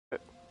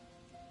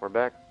we're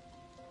back.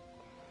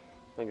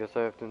 I guess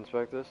I have to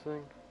inspect this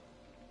thing.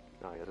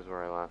 Oh, yeah, this is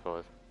where I last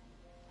was.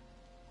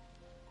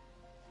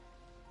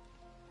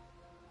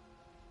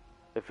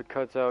 If it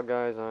cuts out,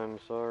 guys, I'm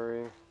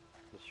sorry.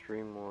 The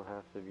stream will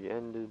have to be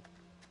ended,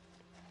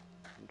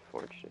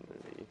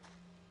 unfortunately.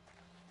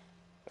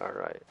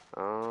 Alright,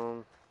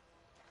 we're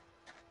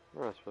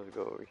not supposed to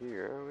go over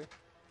here, are we?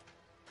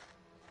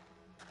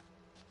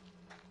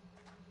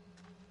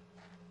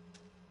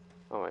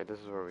 Oh wait, this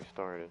is where we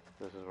started.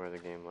 This is where the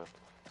game left.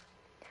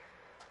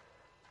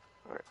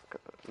 Alright,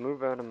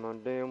 move out of my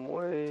damn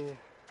way.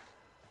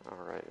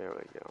 Alright, there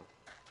we go.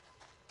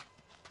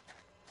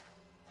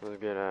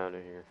 Let's get out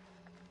of here.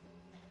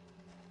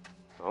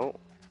 Oh,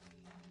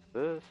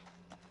 this.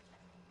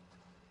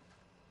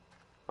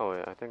 Oh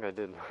wait, I think I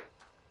did.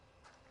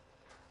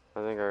 I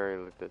think I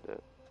already looked at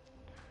that.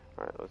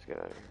 Alright, let's get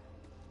out of here.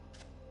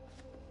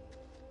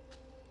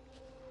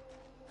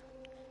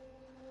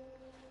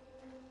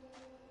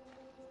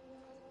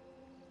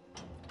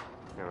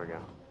 There we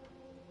go.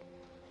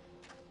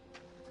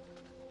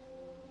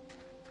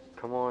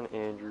 Come on,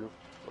 Andrew.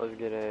 Let's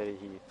get out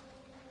of here.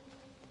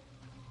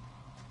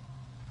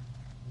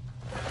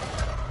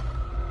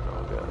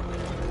 Oh god.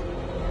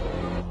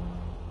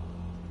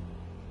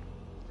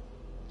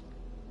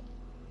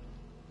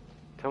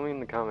 Tell me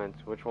in the comments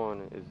which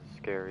one is the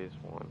scariest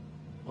one.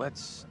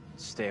 Let's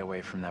stay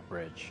away from that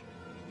bridge.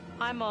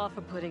 I'm all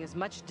for putting as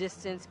much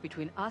distance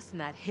between us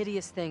and that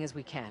hideous thing as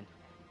we can.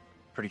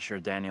 Pretty sure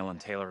Daniel and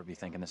Taylor would be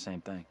thinking the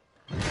same thing.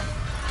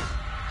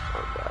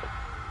 Oh god.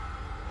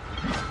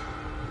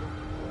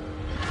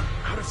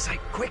 Out of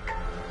sight, quick!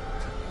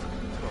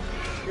 Oh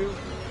shoot.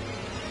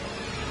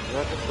 Is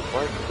that just the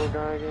bicycle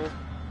guy again?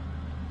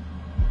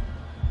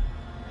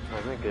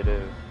 I think it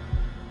is.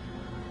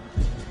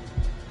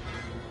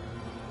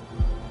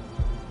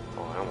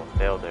 Oh, I almost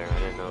failed there. I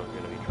didn't know it was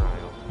gonna be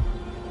trials.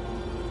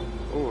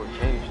 Ooh,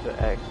 change to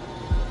X.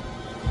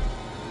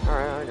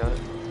 Alright, I got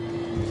it.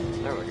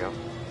 There we go.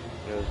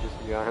 It was just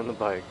the guy on the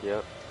bike,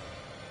 yep.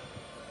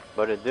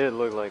 But it did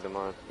look like the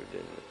monster,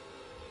 didn't it?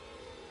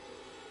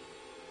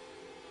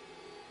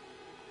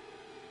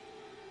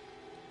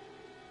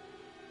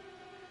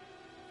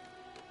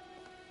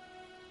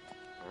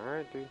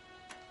 Alright, dude.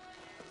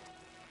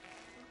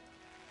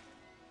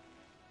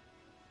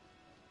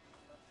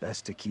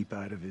 Best to keep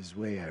out of his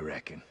way, I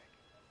reckon.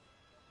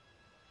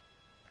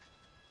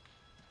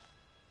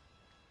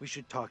 We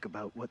should talk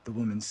about what the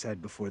woman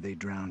said before they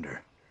drowned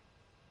her.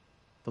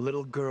 The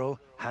little girl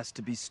has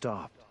to be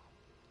stopped.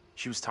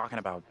 She was talking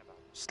about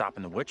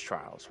stopping the witch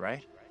trials,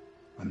 right?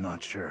 I'm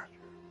not sure.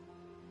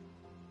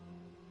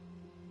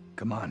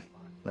 Come on,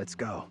 let's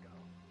go.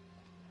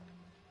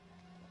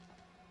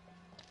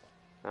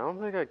 I don't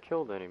think I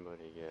killed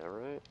anybody yet,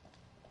 right?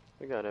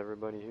 We got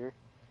everybody here.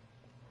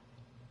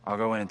 I'll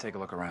go in and take a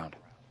look around.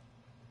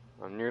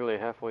 I'm nearly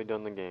halfway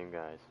done the game,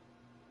 guys.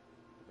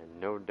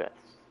 And no deaths.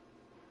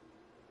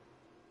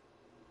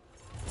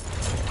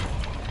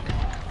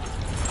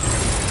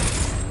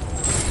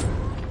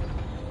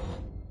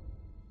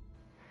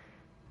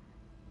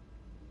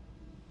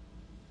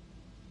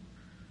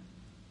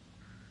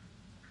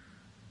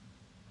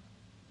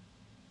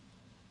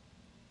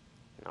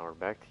 Now we're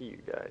back to you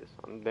guys.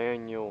 I'm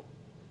Daniel.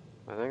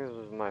 I think this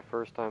was my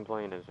first time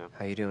playing as him.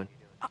 How you doing?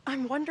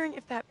 I'm wondering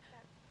if that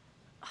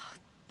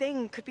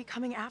thing could be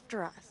coming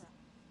after us.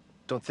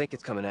 Don't think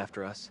it's coming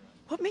after us.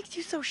 What makes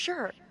you so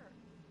sure?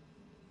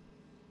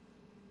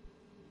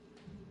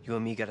 You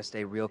and me gotta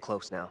stay real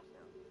close now.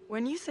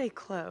 When you say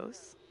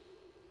close,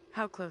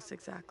 how close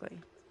exactly?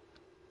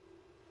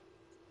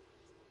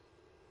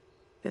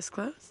 This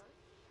close?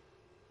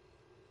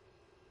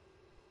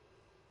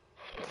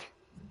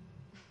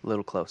 A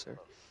little closer.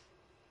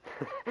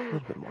 A little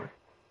bit more.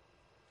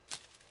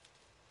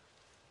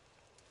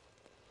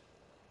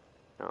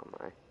 Oh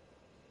my.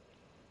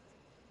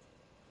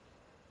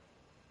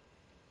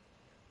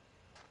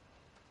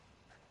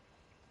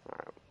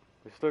 Alright.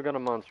 We still got a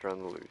monster on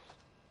the loose.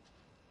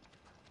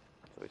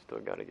 So we still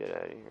gotta get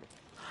out of here.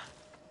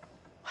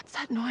 What's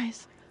that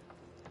noise?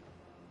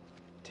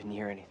 Didn't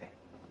hear anything.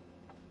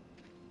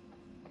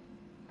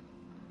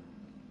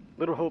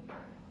 Little Hope.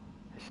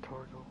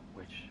 Historical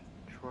witch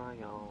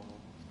trials.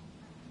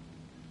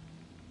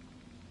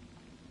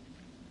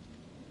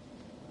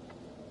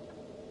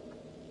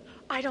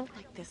 I don't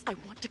like this. I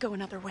want to go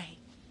another way.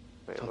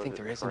 Wait, Don't was think it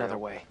there is trial? another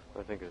way.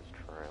 I think it's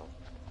trial.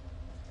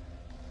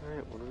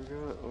 Alright, what do we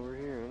got over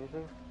here?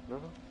 Anything?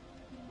 Nothing?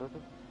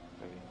 Nothing?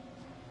 Okay.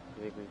 I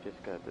think we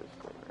just got this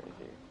thing right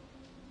here.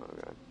 Oh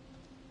god.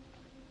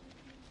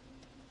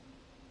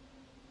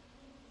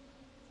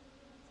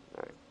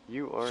 Alright,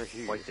 you are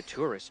here. Quite the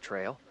tourist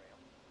trail.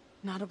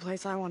 Not a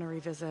place I want to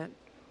revisit.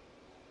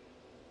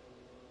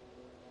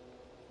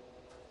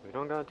 We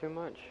don't got too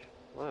much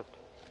left.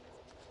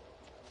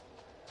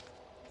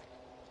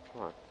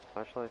 Come on,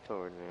 flashlight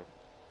forward, man.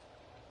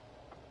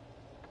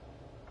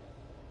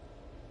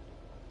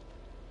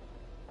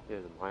 He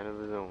has a mind of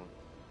his own.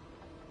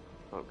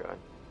 Oh god.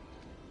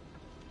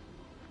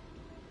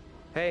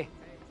 Hey,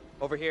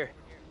 over here.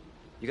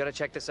 You gotta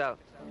check this out.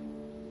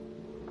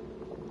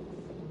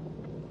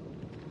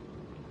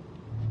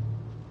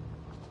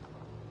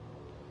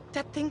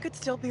 That thing could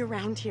still be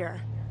around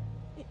here.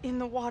 In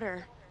the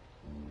water.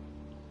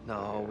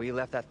 No, we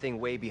left that thing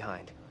way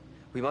behind.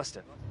 We must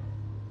have.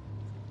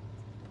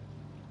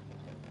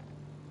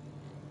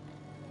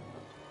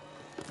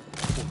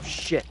 Oh,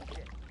 shit.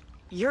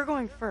 You're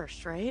going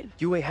first, right?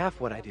 You weigh half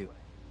what I do.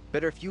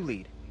 Better if you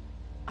lead.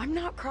 I'm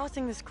not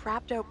crossing this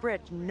crapped out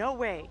bridge. No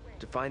way.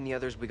 To find the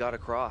others we gotta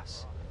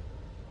cross.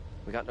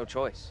 We got no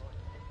choice.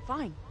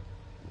 Fine.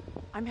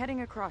 I'm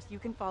heading across. You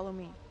can follow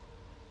me.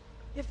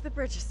 If the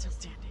bridge is still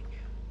standing.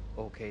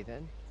 Okay,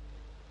 then.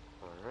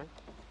 Alright.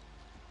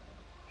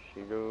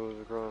 She goes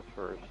across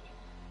first.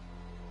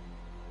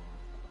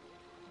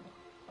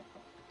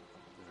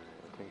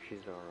 Alright, I think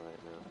she's alright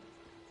now.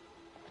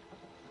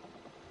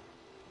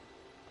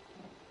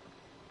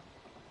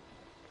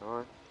 Come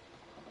on.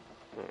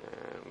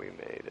 And we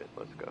made it.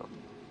 Let's go.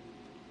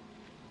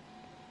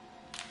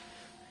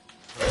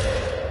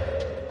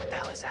 What the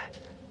hell is that?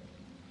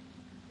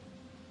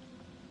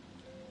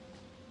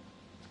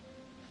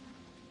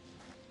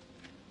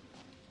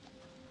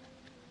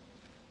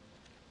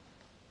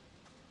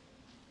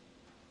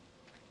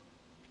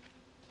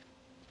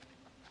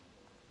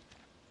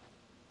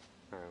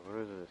 Alright,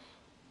 what is this?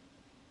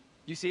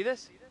 You see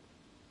this?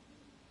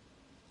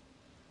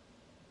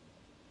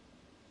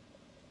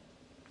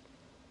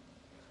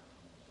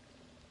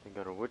 They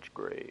got a witch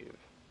grave.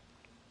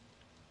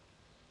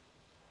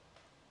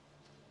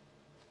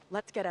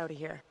 Let's get out of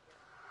here.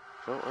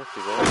 Oh, I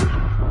see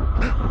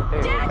that.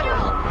 Hey,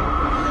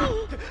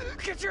 Daniel!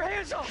 Get your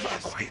hands off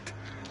us! Quiet.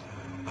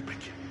 I beg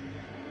you.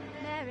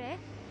 Mary?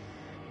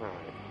 Alright,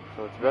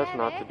 so it's best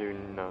not to do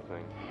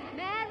nothing.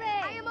 Mary!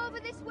 I am over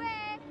this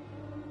way!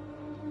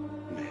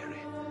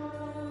 Mary,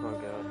 Oh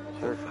god, the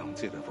sir.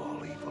 fountain of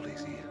all evil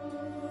is here.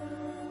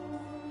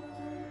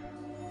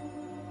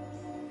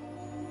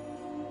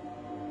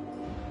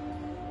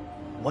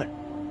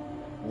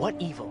 What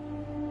evil?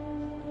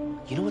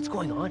 You know what's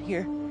going on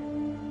here?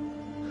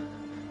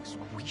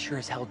 We sure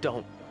as hell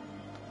don't.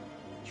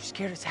 You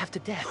scared us half to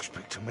You death.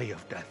 speak to me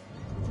of death.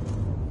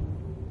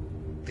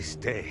 This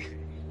day,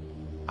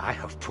 I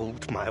have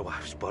pulled my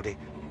wife's body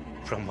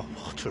from a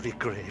watery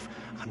grave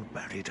and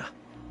buried her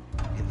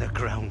in the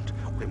ground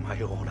with my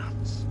own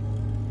hands.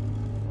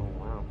 Oh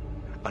wow.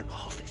 And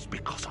all this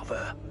because of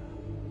her.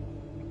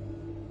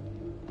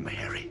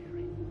 Mary,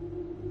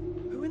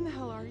 Who in the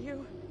hell are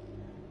you?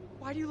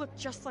 Why do you look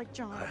just like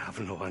John? I have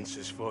no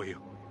answers for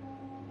you.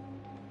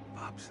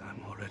 Perhaps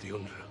I'm already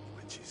under a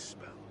witch's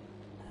spell.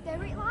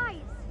 There it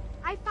lies.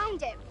 I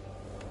found it.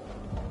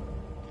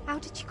 How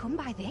did you come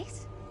by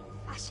this?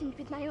 Fashioned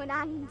with my own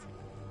hand.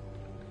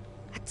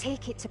 I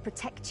take it to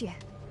protect you.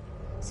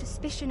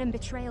 Suspicion and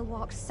betrayal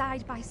walk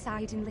side by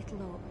side in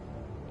Littlehope.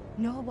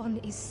 No one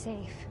is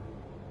safe.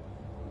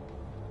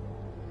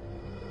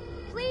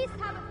 Please,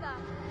 Tabitha,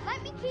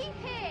 let me keep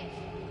it.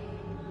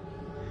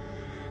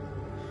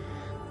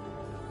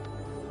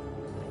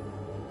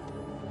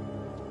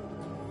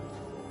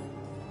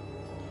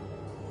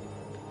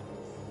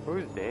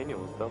 Who's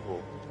Daniel's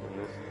double in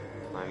this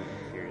time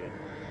period?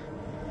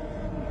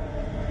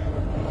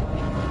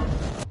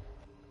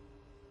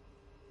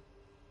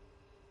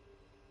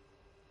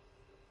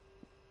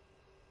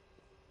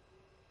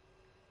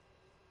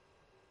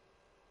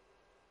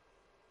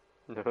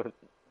 No,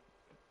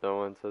 no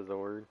one says a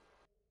word.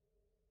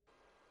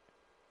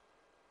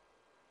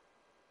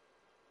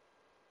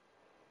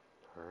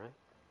 Alright.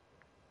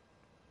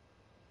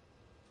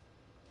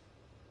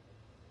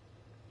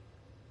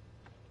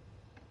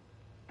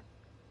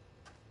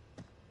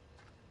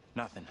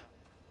 Nothing.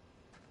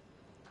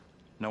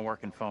 No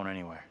working phone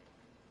anywhere.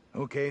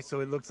 Okay,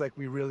 so it looks like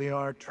we really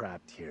are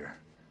trapped here.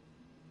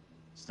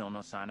 Still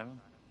no sign of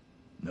him?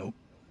 Nope,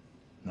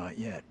 not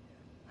yet.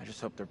 I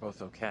just hope they're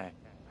both okay.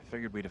 I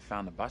figured we'd have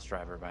found the bus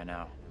driver by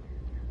now.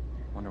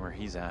 Wonder where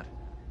he's at.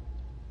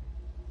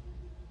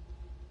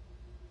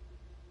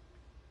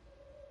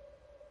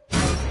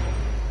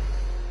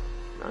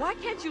 Why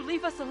can't you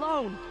leave us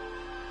alone?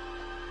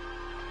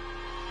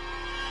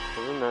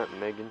 Isn't that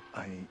Megan?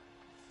 I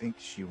think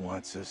she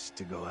wants us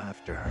to go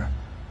after her.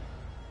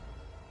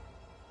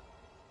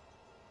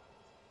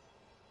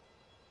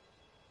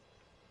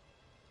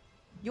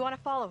 You want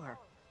to follow her?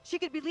 She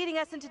could be leading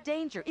us into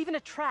danger, even a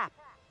trap.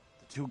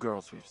 The two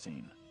girls we've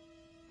seen.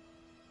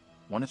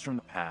 One is from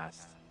the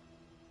past.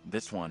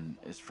 This one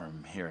is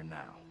from here and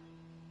now.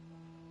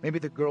 Maybe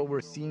the girl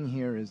we're seeing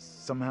here is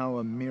somehow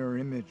a mirror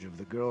image of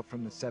the girl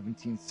from the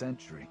 17th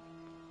century.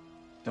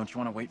 Don't you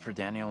want to wait for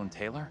Daniel and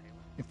Taylor?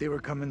 If they were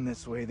coming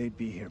this way, they'd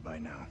be here by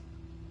now.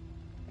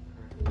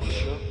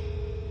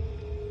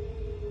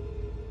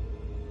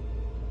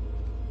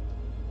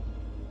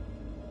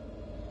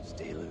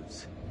 Stay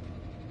loose.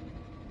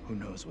 Who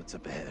knows what's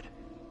up ahead?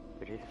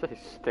 Did he say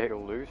stay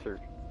loose or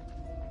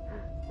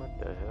what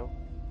the hell?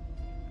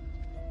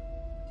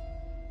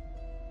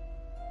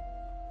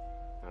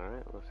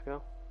 Alright, let's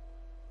go.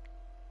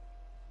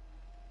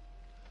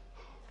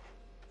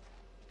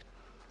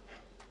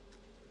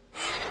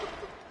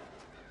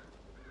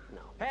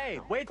 Hey,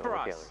 No, wait go for with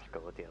us! the others. Go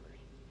with the others.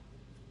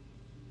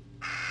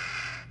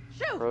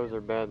 Shoot! Pros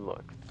are bad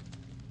luck.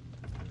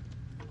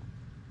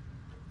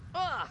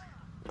 Ugh!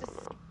 No.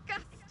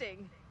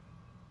 Disgusting!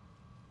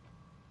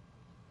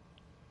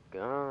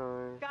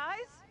 Guys.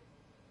 Guys?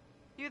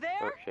 You there?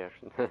 Oh, she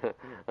actually.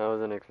 I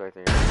wasn't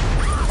expecting it.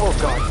 Oh,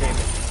 god damn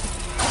it.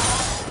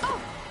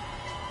 Oh,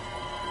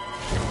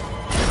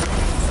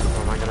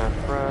 am I gonna have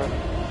to press?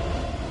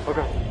 Oh,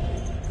 god.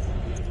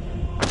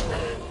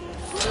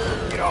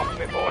 Get off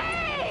me, boy.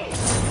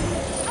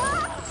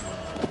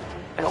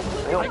 Help,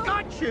 help. I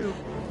got you!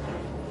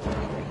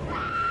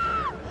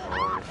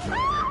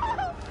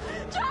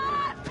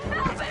 John!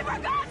 Help me, for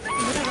God's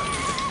sake!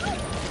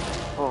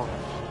 Oh.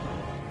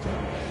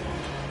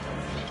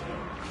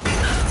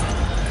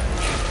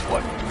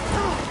 What?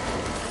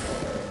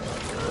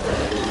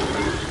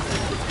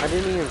 I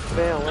didn't even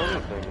fail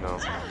anything, though.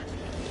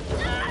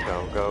 Go,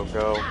 go,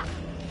 go.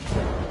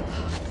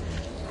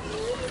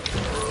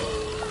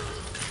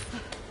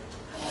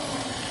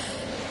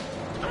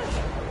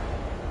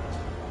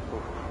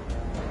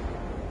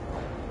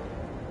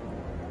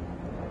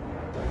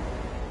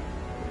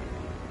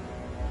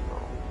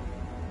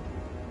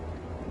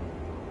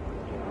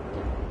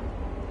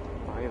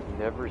 I have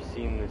never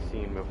seen this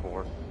scene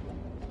before.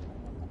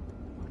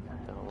 What the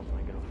hell am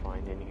I gonna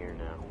find in here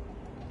now?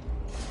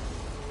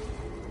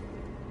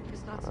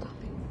 It's not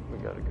stopping. We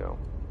gotta go.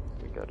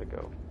 We gotta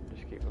go.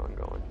 Just keep on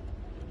going.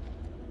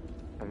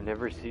 I've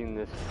never seen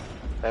this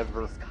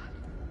ever.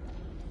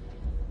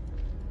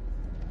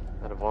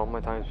 Out of all my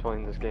times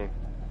playing this game.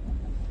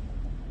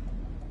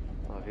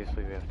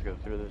 Obviously we have to go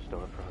through this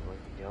door probably.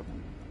 Yep.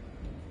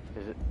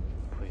 Is it?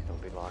 Please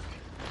don't be locked.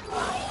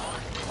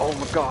 Oh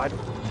my god!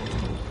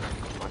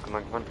 Come on, come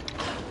on, come on.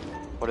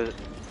 What is it?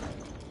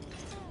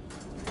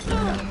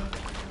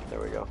 There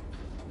we go.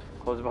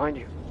 Close it behind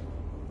you.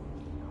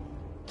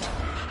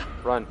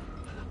 Run.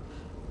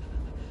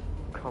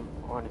 Come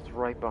on, it's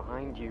right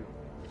behind you.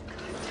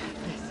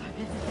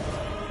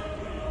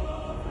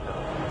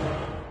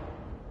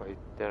 Wait, is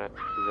that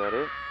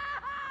it?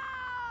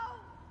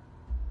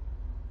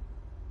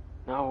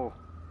 No.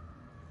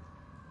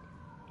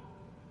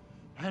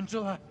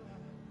 Angela!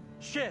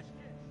 Shit!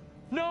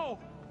 No!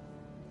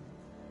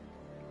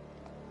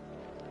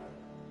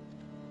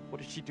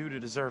 What did she do to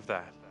deserve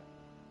that?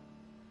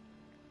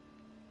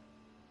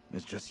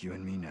 It's just you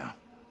and me now.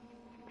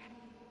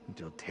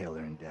 Until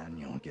Taylor and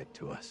Daniel get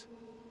to us.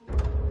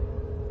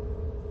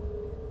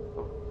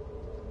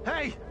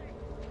 Hey!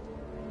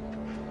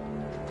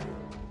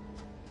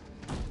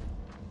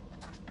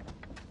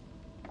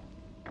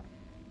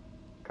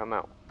 Come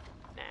out.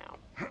 Now.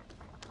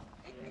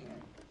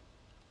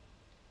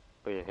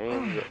 Put your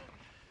hands up.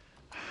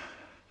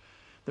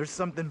 There's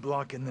something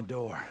blocking the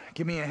door.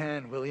 Give me a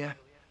hand, will ya?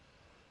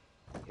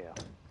 Yeah.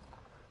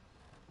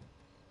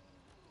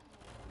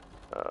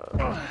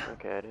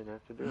 Okay, I didn't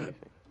have to do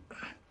anything.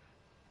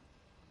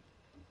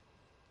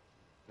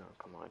 No,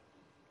 come on.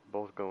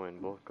 Both go in,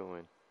 both go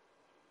in.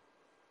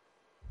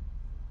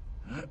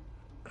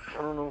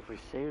 I don't know if we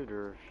saved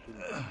her or if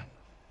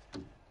she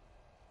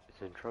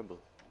is in trouble.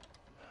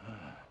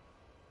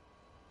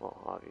 Well,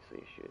 obviously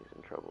she is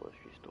in trouble if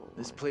she stole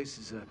This mine. place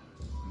is a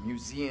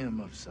museum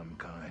of some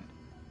kind.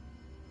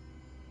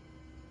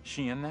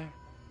 She in there?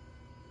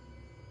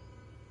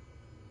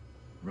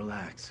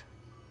 Relax.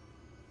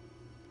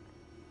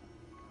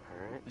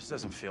 Alright. This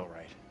doesn't feel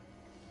right.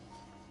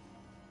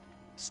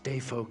 Stay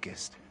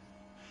focused.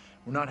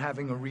 We're not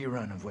having a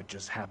rerun of what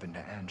just happened to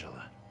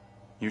Angela.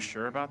 You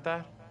sure about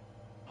that?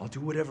 I'll do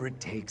whatever it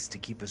takes to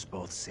keep us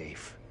both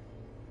safe.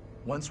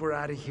 Once we're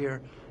out of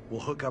here,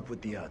 we'll hook up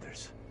with the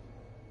others.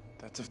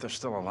 That's if they're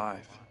still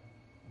alive.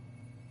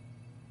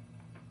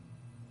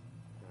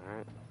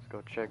 Alright, let's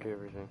go check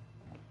everything.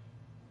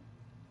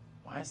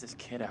 Why is this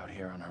kid out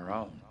here on her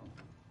own?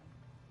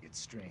 It's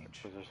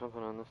strange. Is there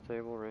something on this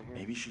table right here?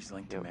 Maybe she's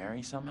linked Yep. to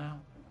Mary somehow?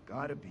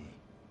 Gotta be.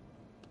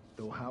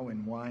 Though how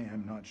and why,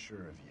 I'm not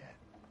sure of yet.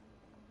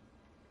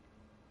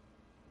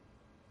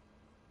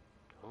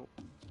 Oh,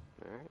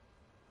 alright.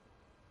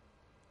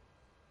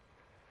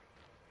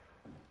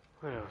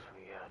 What else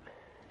we got?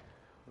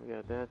 We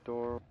got that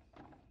door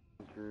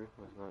through.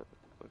 Let's not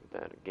look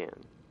at that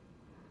again.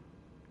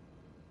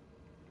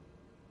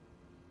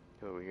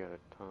 Oh, we got a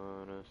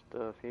ton of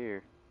stuff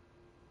here.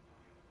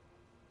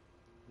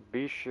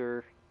 Be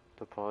sure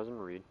to pause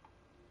and read.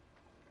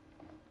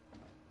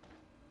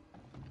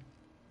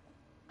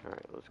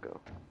 Alright, let's go.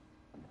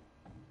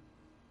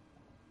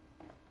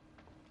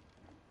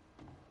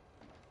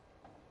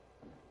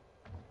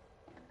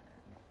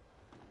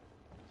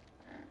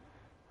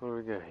 What do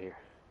we got here?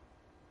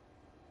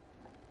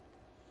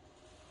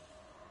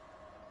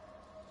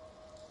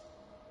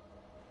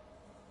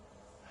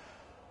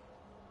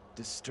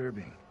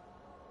 Disturbing.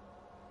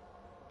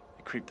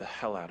 It creeped the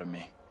hell out of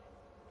me.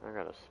 I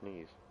gotta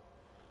sneeze.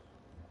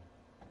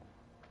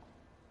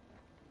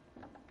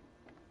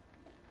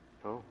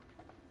 Oh.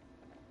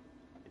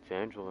 It's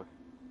Angela.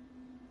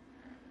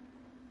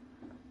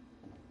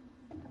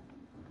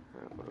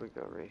 Alright, what do we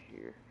got right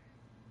here?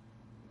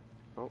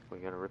 Oh, we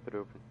gotta rip it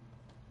open.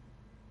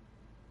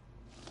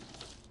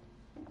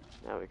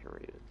 Now we can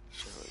read it.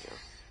 There we go.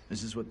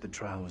 This is what the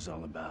trial was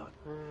all about.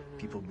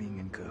 People being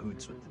in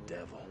cahoots with the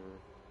devil.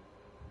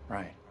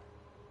 Right.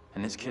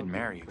 And this kid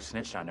Mary who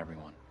snitched on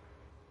everyone.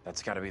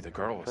 That's gotta be the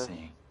girl we're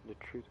seeing. The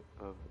truth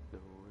of the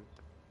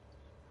work.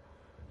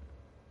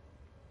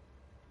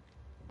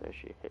 That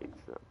she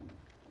hates them.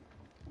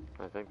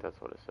 I think that's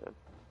what it said.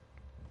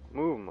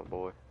 Move, my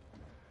boy.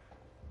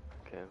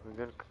 Okay, we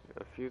got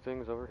a few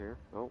things over here.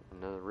 Oh,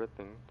 another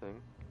ripping thing.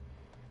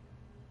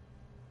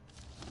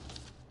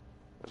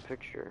 A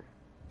picture.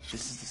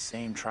 This is the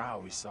same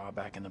trial we saw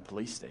back in the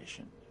police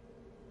station.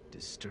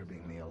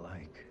 Disturbingly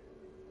alike.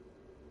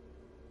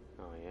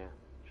 Oh yeah,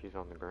 she's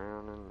on the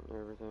ground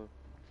and everything.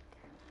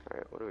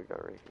 Alright, what do we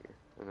got right here?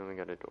 And then we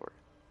got a door.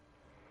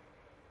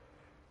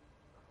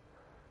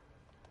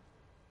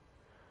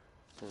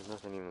 There's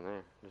nothing even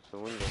there, just a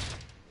window.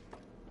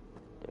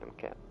 Damn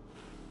cat.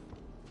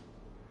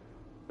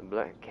 The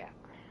black cat.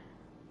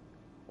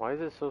 Why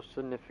is it so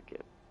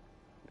significant?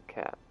 The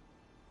cat.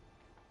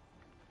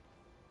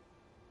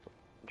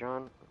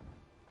 John?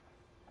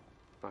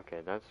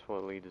 Okay, that's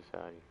what leads us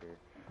out of here.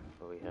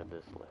 But we have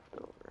this left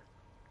over.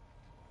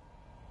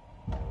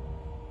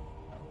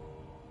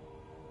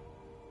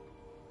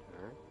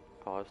 Alright,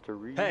 pause to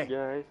read, Hey.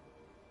 guys.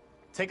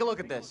 Take a look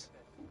at this.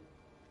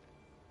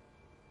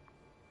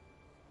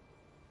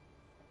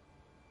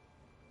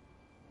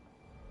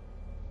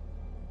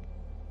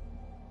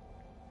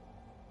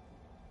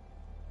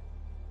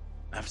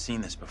 I've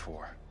seen this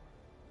before.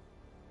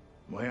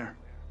 Where?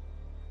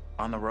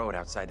 On the road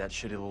outside that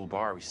shitty little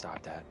bar we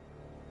stopped at.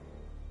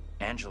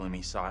 Angela and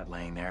me saw it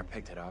laying there,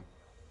 picked it up.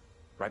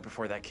 Right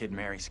before that kid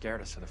Mary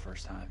scared us for the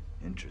first time.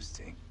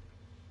 Interesting.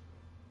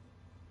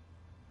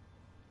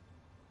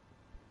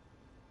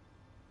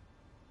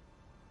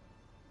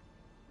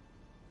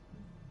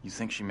 You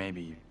think she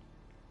maybe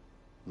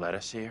led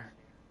us here?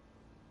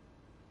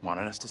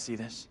 Wanted us to see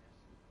this?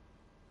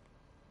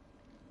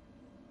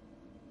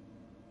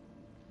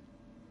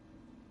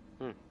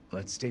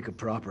 Let's take a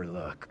proper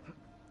look.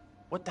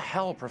 What the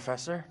hell,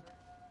 Professor?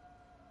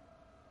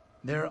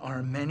 There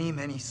are many,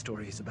 many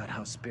stories about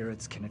how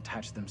spirits can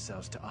attach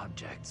themselves to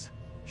objects.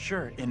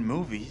 Sure, in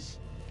movies.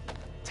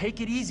 Take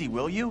it easy,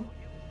 will you?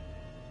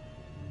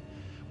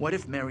 What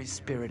if Mary's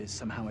spirit is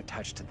somehow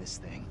attached to this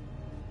thing?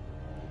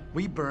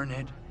 We burn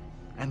it,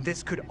 and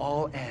this could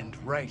all end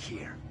right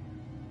here.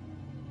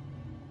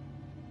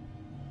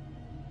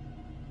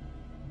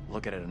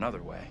 Look at it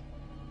another way.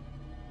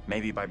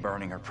 Maybe by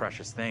burning her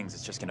precious things,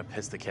 it's just gonna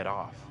piss the kid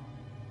off.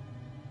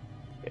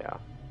 Yeah.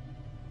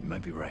 You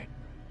might be right.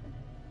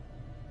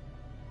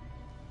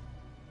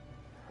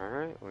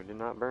 Alright, we did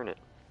not burn it.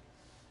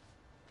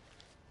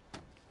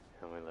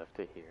 And we left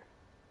it here.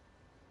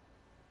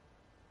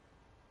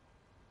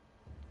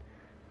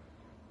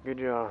 Good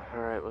job.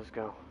 Alright, let's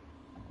go.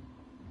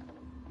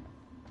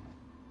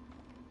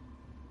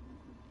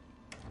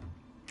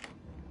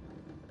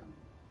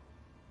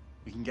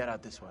 We can get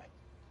out this way.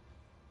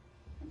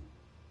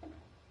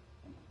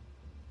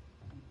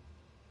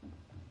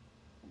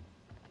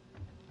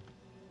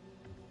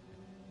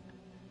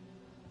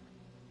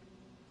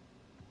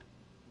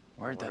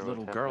 Where'd that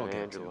little girl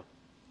get to?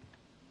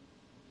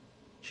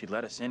 She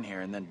let us in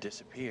here and then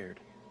disappeared.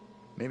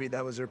 Maybe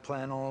that was her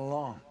plan all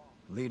along.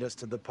 Lead us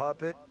to the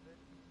puppet.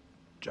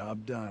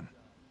 Job done.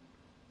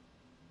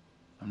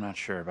 I'm not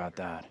sure about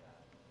that.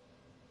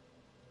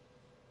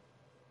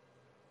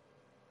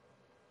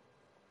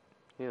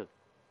 He has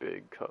a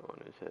big cut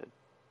on his head.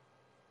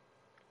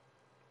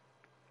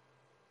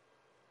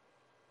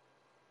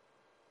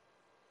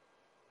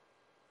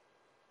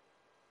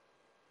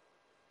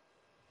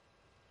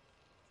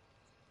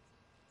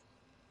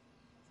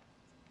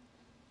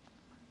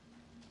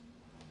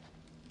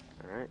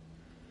 Alright.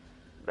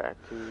 Back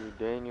to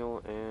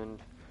Daniel and...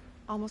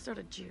 Almost out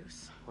of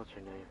juice. What's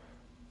her name?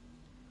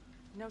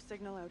 No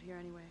signal out here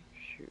anyway.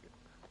 Shoot.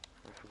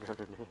 I forgot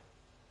her name.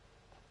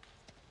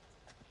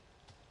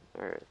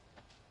 Alright.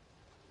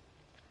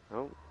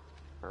 Oh.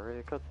 Already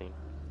a cutscene.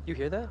 You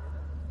hear that?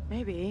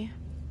 Maybe.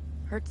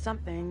 Heard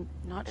something,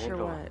 not sure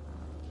Angela. what.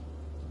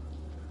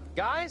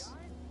 Guys?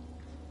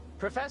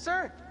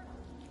 Professor?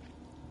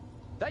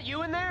 That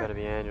you in there? Gotta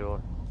be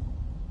Angela.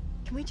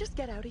 Can we just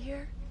get out of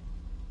here?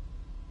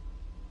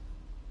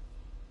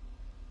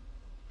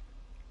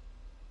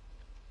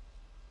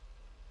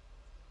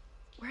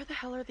 Where the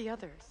hell are the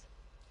others?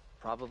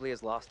 Probably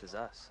as lost as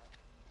us.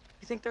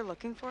 You think they're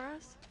looking for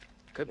us?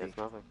 Could be. Guess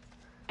nothing.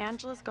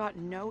 Angela's got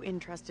no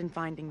interest in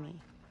finding me.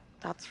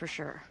 That's for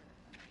sure.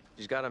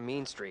 She's got a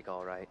mean streak,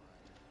 all right.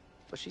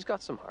 But she's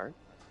got some heart.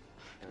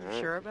 You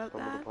Alright, sure about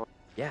come to the that? point.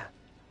 Yeah.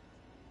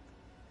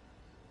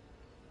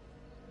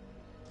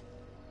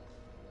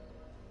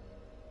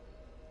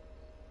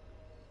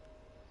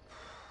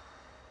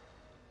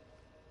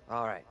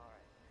 All right.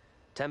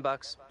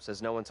 $10,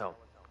 says no one's home.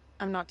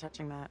 I'm not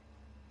touching that.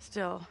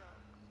 Still,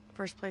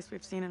 first place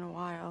we've seen in a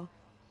while.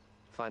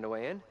 Find a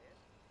way in?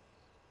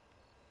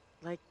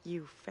 Like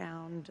you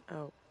found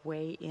a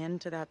way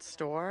into that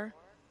store?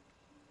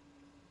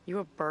 You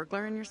a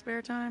burglar in your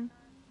spare time?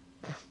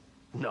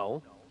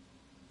 No.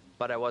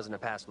 But I was in a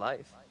past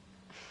life.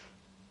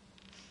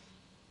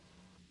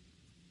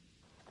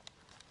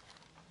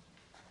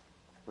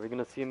 We're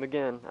gonna see him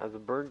again as a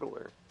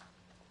burglar.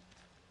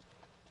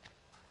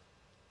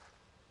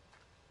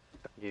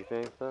 Do you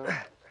think so?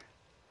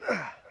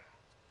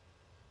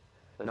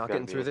 Not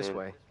getting through this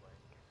way.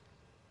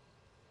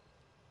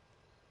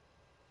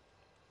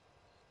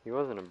 He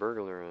wasn't a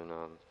burglar in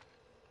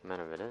Men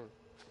of It In.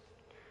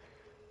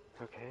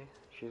 Okay,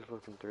 she's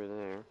looking through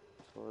there.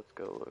 So let's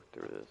go look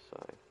through this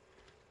side.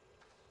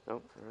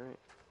 Oh, alright.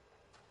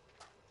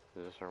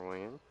 Is this our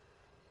way in?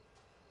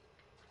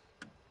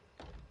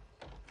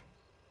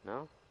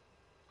 No?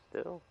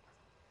 Still?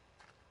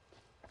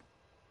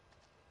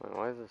 Wait,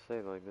 why does it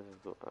say like this is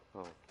the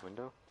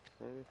window?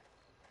 Maybe?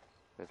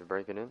 We have to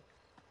break it in?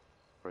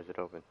 Or is it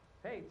open?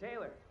 Hey,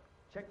 Taylor,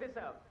 check this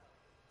out.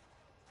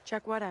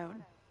 Check what out?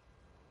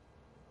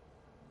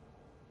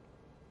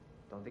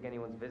 Don't think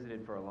anyone's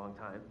visited for a long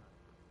time.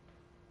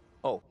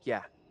 Oh,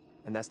 yeah.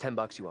 And that's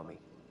 $10 you owe me.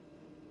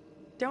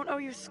 Don't owe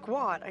you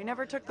squat. I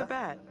never took the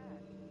bet.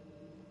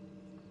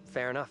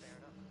 Fair enough.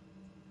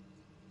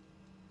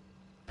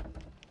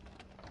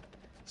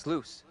 It's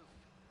loose.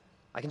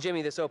 I can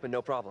jimmy this open,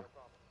 no problem.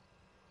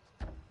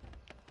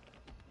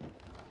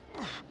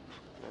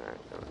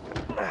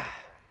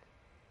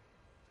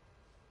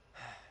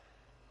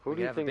 Who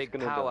do you think is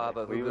gonna die?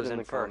 But who Leave goes it in in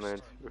the first?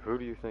 comments. Who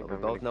do you think But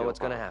I'm we both know kill what's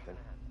gonna first? happen.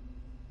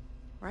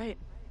 Right.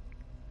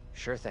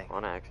 Sure thing.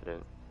 On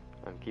accident.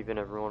 I'm keeping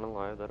everyone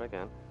alive that I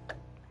can.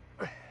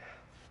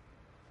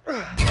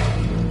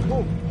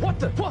 Whoa! What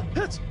the? What?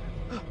 It's...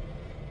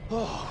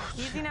 Oh.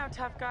 Easy now,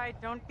 tough guy.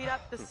 Don't beat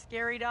up the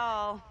scary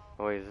doll.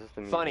 Oh wait, is this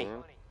the Funny.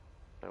 museum?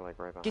 They're like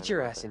right behind Get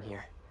your me, ass in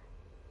here.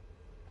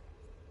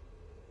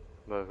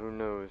 But who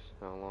knows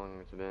how long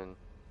it's been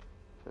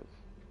since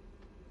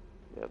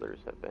the others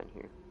have been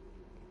here.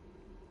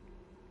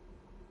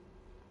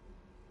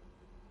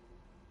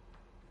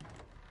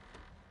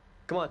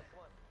 Come on.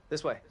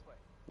 This way.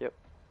 Yep,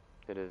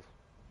 it is.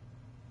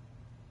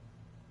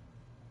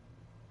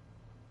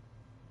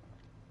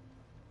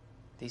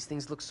 These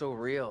things look so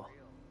real.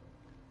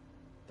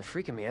 They're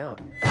freaking me out.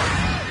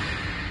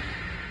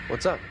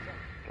 What's up?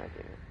 God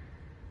damn it.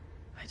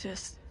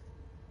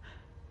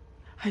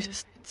 I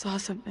just saw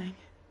something.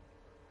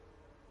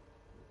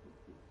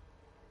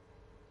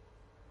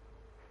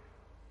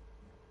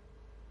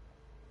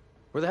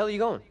 Where the hell are you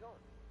going?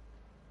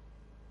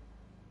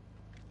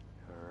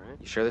 Alright.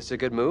 You sure this is a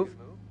good move?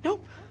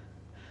 Nope.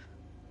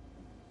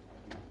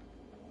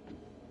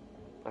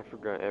 I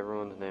forgot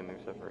everyone's name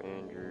except for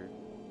Andrew.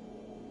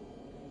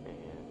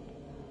 And...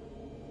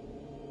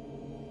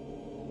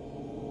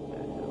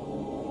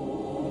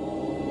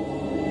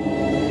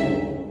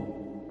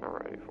 I'm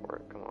ready for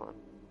it, come on.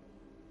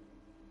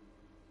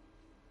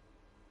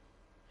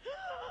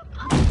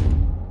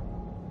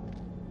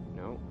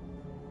 Nope.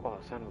 Oh,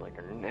 it sounded like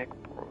her neck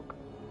broke.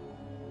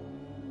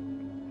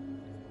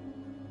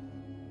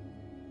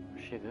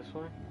 Is she this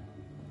way?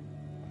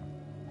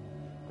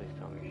 Please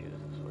tell me she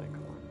is this way,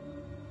 come on.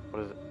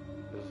 What is it?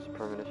 Is this a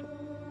premonition?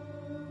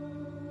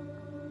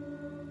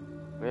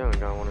 We haven't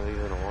got one of these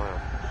in a while.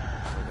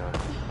 We got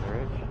it.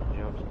 Alright, she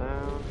jumps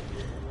down.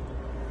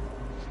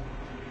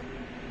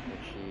 And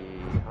she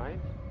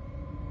hides?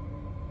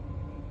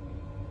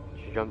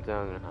 She jumps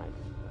down and hides.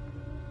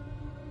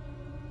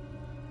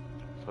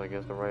 So I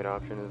guess the right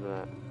option is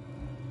that.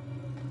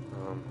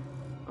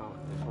 Oh,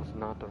 this was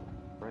not the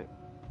right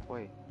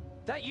way.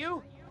 That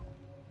you?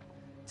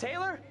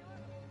 Taylor?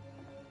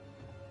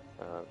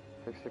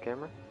 Fix the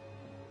camera?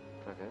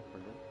 Okay, we're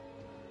good.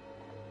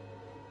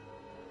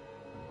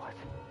 What?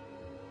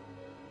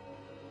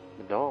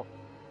 The doll.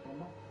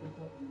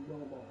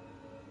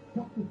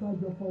 Cast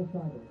aside your false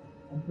idols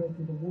and pray to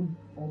the one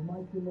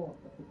almighty Lord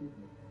of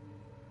forgiveness.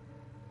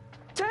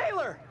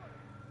 Taylor!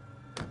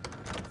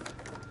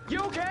 You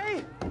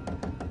okay?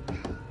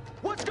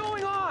 What's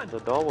going on? The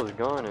doll was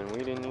gone and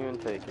we didn't even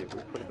take it.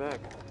 We put it back.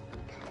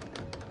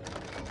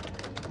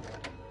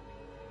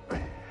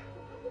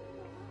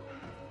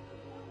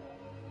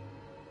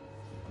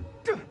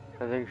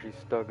 I think she's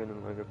stuck in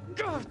like a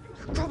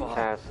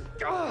past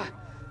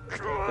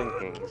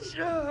thinking.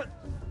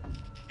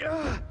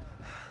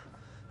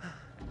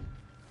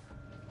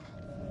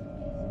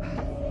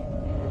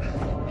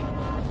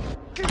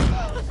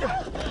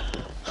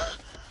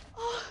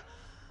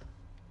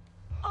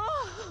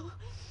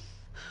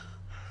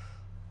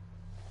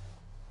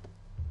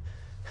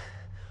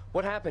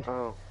 What happened?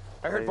 Oh.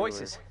 I heard they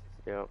voices.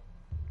 were- Yep.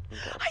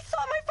 Okay. I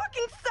saw my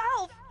fucking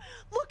self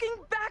looking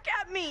back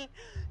at me,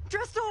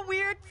 dressed all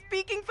weird,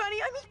 speaking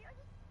funny. I mean,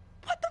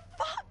 what the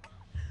fuck?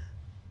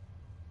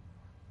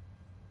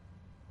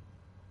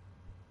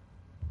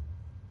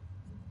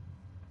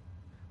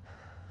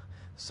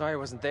 Sorry I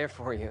wasn't there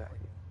for you.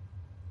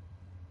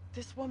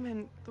 This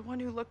woman, the one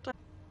who looked like...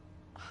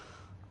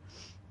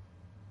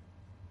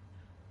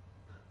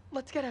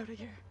 Let's get out of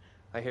here.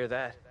 I hear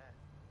that.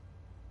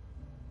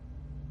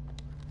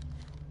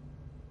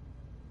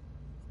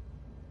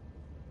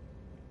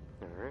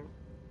 Alright.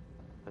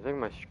 I think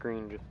my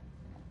screen just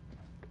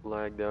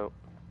lagged out.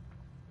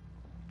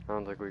 I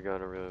don't think we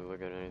gotta really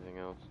look at anything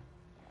else.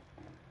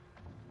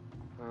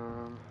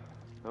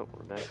 Oh,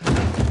 we're back.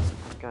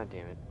 God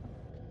damn it.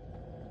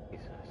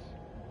 Jesus.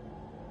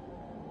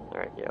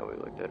 Alright, yeah, we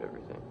looked at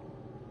everything.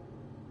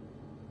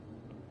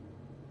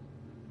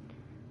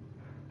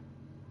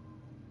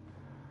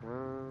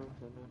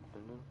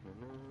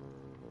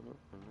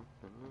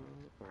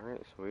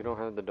 Alright, so we don't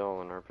have the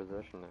doll in our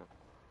possession now.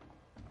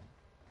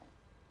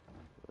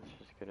 Let's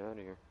just get out of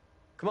here.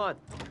 Come on,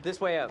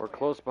 this way out. We're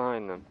close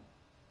behind them.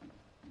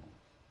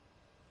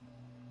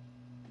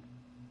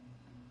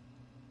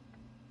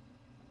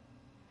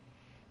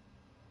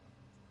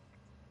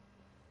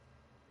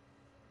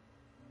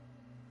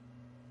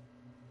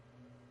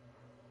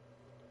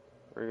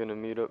 We're gonna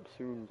meet up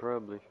soon,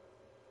 probably.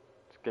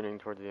 It's getting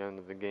towards the end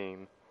of the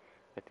game.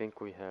 I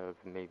think we have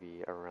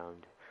maybe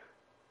around,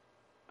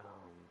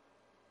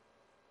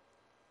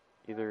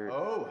 either...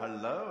 Oh,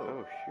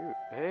 hello. Oh, shoot.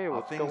 Hey,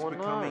 what's going on? Are things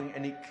becoming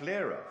any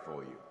clearer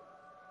for you?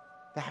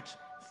 That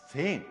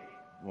thing,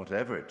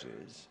 whatever it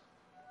is,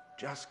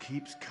 just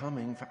keeps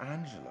coming for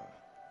Angela.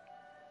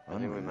 I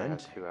think we might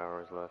have 2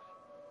 hours left.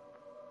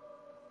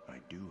 I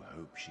do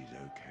hope she's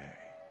okay.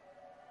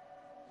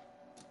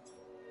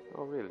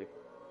 Oh, really?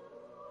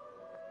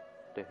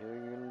 What the hell are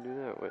you gonna do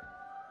that with?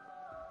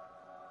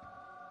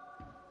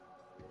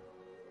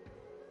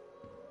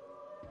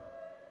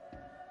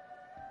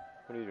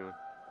 What are you doing?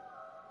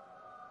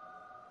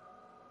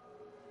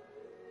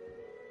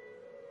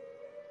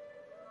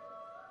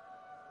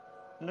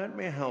 Let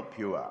me help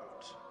you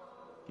out.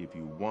 Give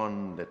you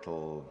one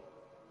little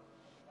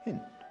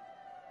hint.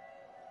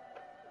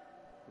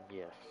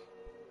 Yes.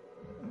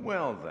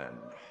 Well then,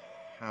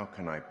 how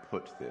can I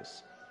put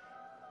this?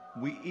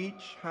 We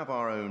each have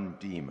our own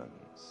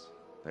demons.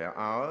 They are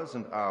ours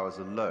and ours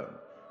alone,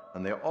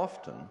 and they are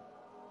often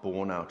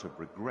born out of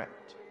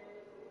regret.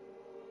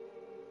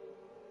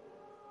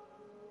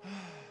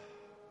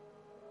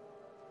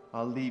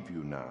 I'll leave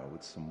you now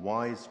with some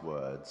wise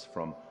words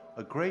from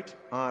a great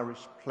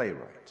Irish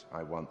playwright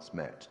I once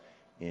met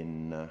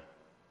in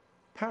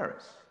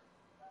Paris,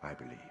 I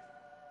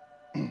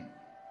believe.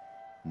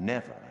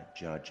 Never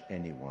judge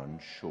anyone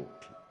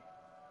shortly.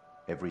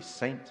 Every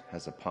saint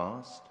has a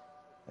past,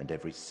 and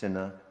every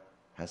sinner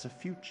has a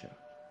future.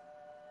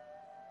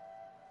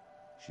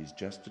 She's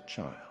just a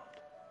child.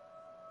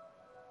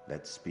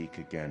 Let's speak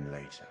again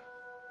later.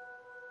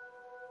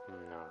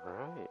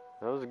 Alright.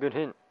 That was a good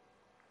hint.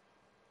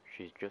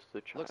 She's just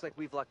a child. Looks like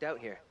we've lucked out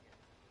here.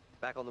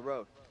 Back on the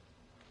road.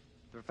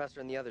 The professor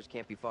and the others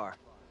can't be far.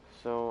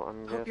 So,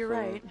 I'm guessing... Hope you're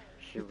right.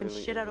 She We've been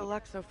really shit out of isn't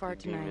luck so far a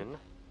tonight. demon.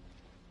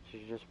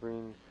 She's just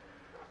being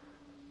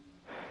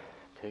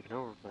taken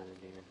over by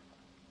the demon.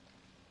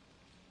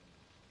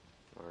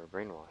 Or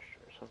brainwashed,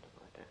 or something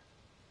like that.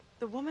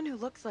 The woman who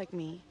looks like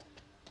me.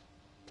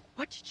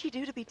 What did she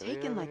do to be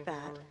taken like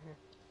that?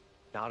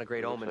 Not a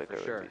great omen like for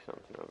there sure. would be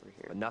something over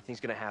here. But nothing's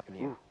gonna happen to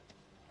you. Ooh.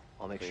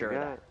 I'll make What sure do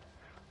of we that.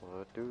 got?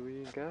 What do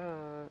we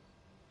got?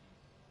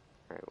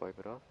 Alright, wipe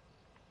it off.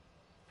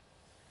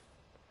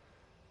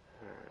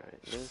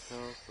 Alright, this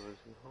house was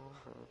the whole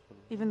house.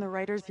 Even the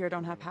writers here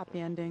don't have happy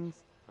endings.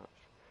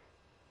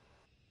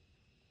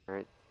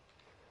 Alright.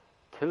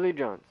 Tilly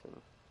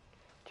Johnson.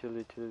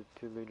 Tilly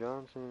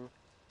Johnson.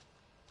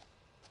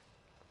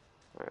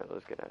 Alright,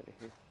 let's get out of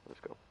here. Let's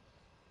go.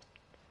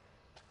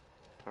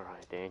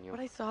 Alright, Daniel. What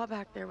I saw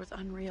back there was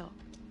unreal.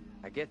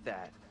 I get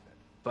that,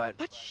 but...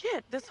 But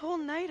shit, this whole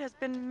night has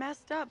been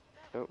messed up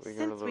Oh, we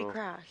got a since we little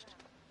crashed.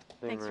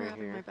 thing Thanks for right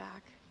having here. my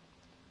back.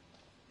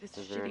 This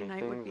Is there shitty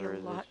night would anything, be or a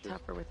is lot this just-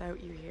 tougher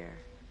without you here.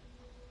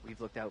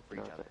 We've looked out for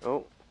each other.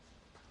 Oh.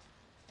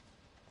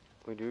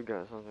 We do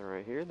got something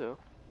right here, though.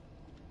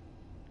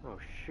 Oh,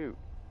 shoot.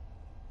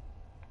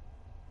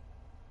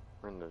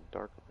 We're in the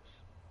darkness.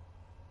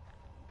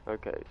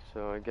 Okay,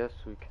 so I guess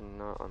we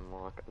cannot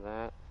unlock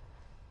that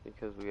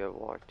because we have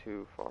walked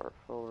too far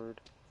forward.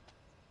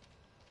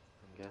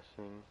 I'm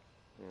guessing,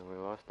 yeah, we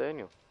lost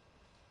Daniel.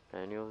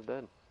 Daniel's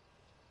dead.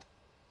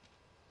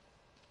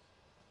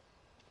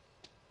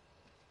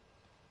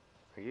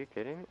 Are you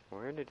kidding me?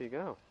 Where did he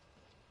go?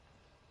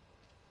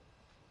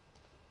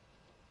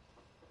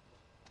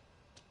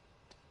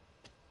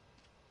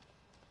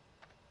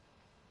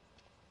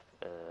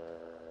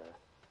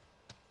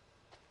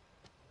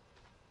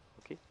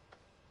 Okay.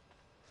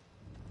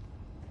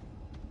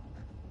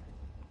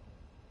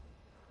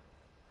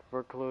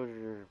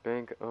 Foreclosure,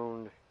 bank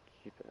owned,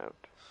 keep it out.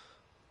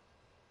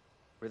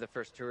 We're the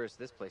first tourists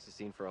this place has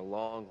seen for a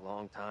long,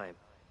 long time.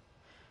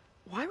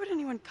 Why would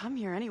anyone come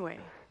here anyway?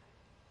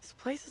 This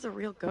place is a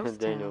real ghost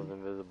Daniel's town.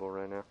 invisible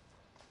right now.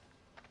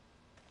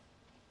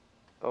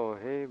 Oh,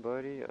 hey,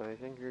 buddy. I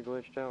think you're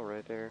glitched out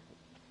right there.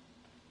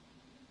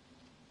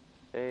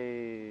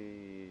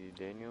 Hey,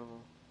 Daniel.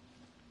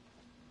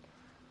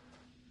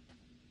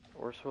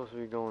 We're supposed to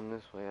be going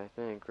this way, I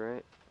think,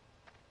 right?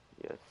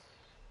 Yes.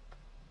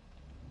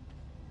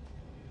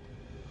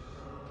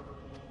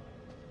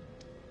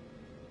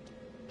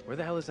 Where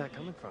the hell is that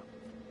coming from?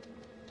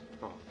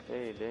 Oh,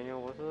 hey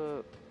Daniel, what's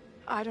up?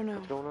 I don't know.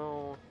 What's going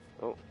on?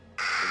 Oh, the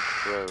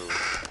crow. The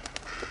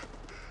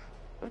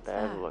What's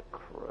bad that? luck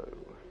crow.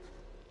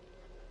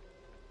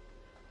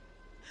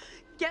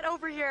 Get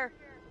over here!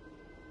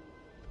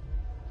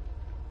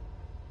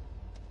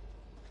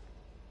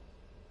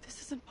 This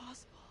isn't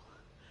possible.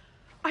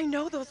 I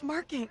know those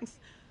markings.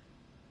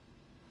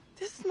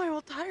 This is my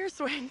old tire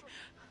swing.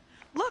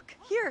 Look,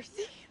 here,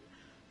 see?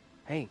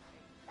 Hey,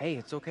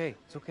 it's okay.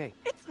 It's okay.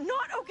 It's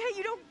not okay,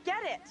 you don't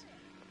get it.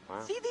 Wow.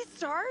 See these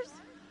stars?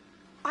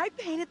 I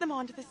painted them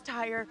onto this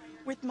tire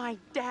with my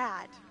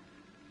dad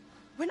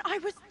when I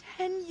was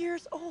 10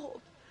 years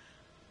old.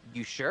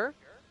 You sure?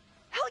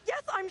 Hell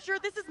yes, I'm sure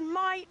this is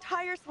my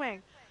tire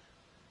swing.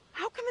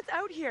 How come it's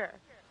out here?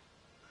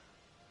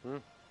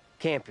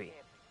 Can't be.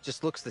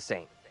 Just looks the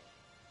same.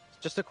 It's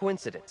just a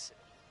coincidence.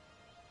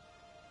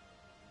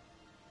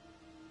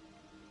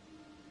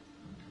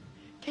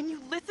 Can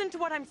you listen to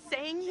what I'm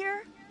saying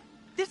here?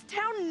 This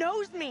town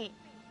knows me.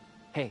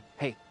 Hey,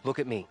 look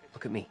at me.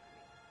 Look at me.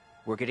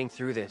 We're getting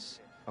through this,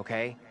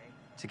 okay?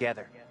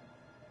 Together.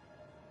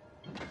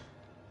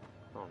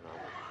 Oh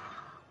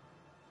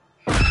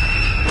no.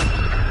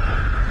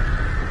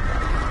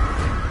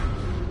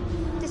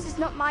 This is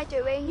not my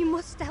doing. You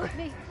must help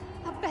me.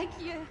 I beg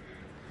you.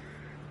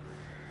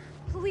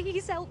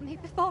 Please help me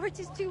before it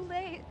is too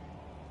late.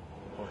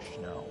 Hush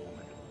now,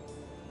 woman.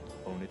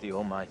 Only the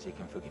Almighty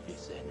can forgive your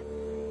sin.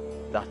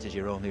 That is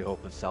your only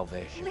hope of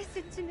salvation.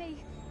 Listen to me.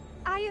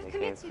 I have They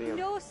can't see committed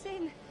him. no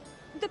sin.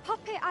 The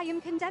puppet I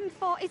am condemned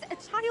for is a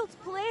child's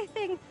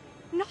plaything.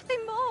 Nothing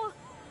more. I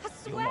You'll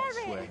swear not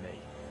it. swear me.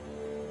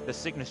 The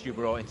sickness you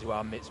brought into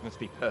our midst must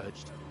be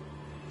purged.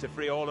 To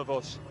free all of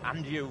us,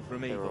 and you,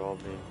 from They were all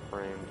evil, being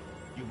framed.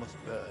 you must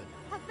burn.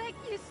 I beg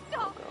you,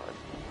 stop. Oh god.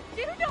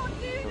 Do not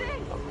do Can we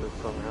this. stop this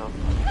somehow?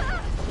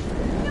 Ah!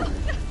 No,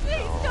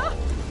 please stop.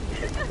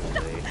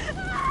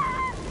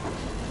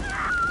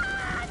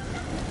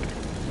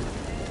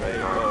 Pray,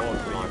 Alright, Lord,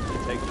 come for on. you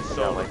to take the We got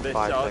soul like of this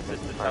 5 our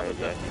seconds. sister Alright,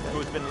 Tabitha, yeah. who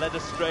has been led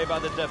astray by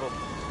the devil,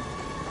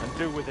 and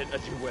do with it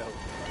as you will.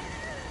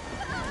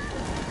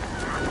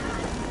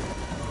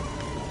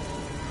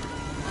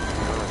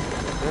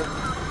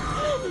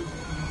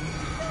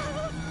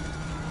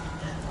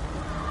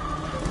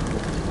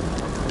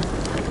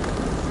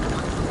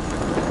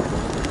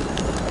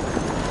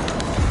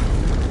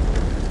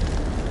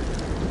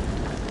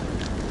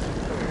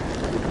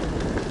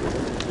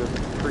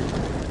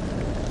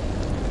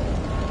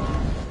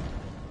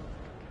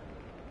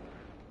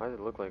 Why does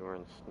it look like we're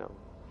in snow?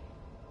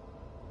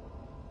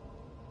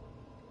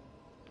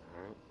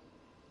 Alright.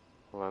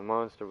 Well, that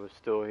monster was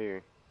still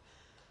here.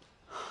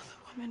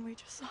 The woman we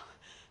just saw,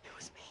 it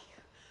was me.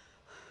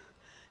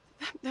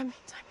 That means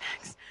I'm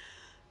next.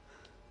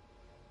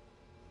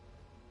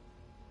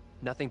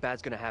 Nothing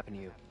bad's gonna happen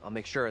to you. I'll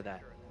make sure of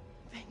that.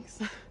 Thanks.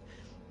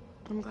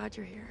 I'm glad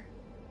you're here.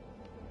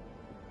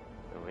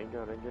 And we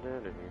gotta get out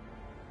of here.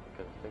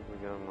 Because I think we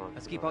got unlocked.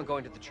 Let's keep on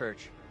going to the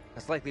church.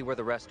 That's likely where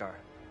the rest are.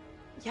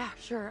 Yeah,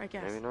 sure, I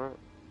guess. Maybe not.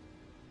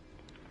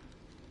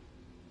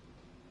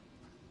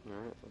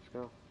 Alright, let's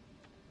go.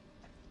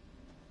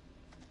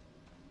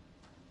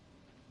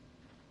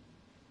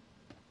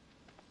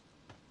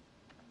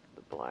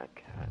 The black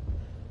cat.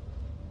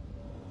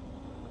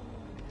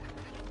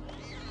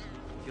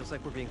 Feels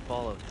like we're being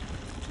followed.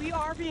 We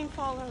are being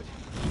followed.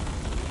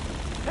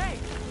 Hey!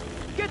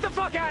 Get the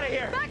fuck out of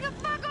here! Back the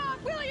fuck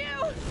off, will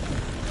you?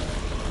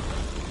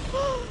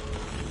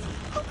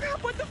 Oh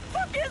crap, what the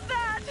fuck is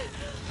that?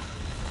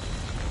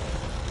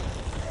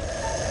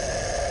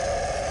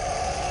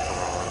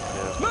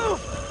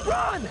 Move!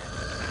 Run!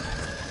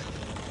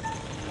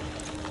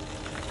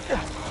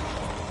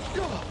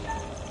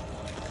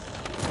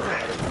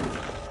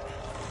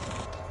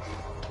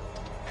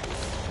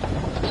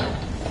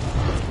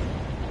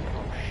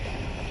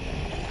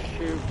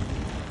 Shoot.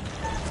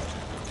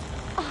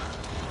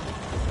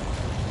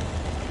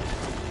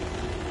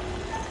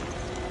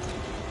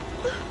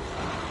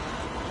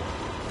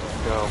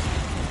 Let's go.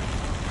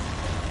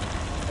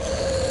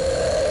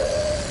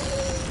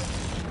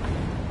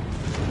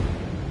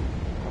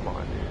 Come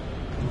on,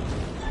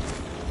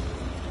 dude.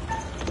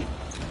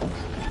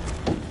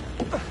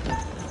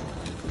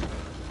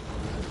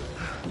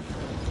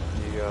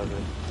 You got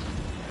this.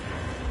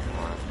 Come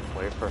on,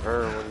 wait for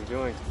her. What are you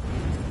doing?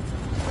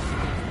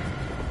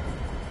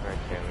 Alright,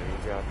 Cameron, you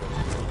got this.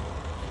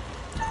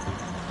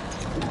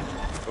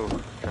 Oh,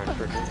 trying to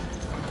trick me.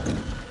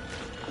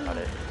 Got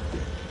it.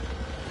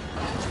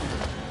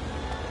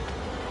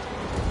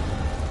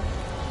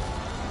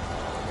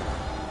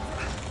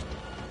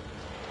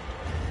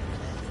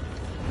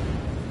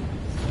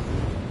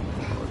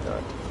 Oh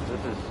god,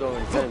 this is so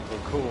intense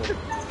and cool.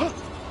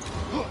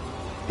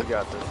 You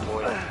got this,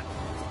 boy.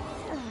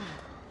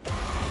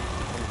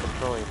 I'm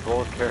controlling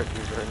both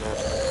characters right now.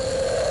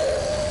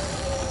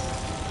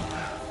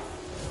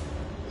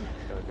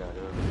 Oh god,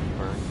 it was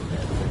burned to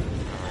death.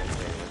 Alright,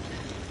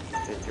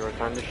 David. It's your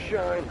time to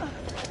shine.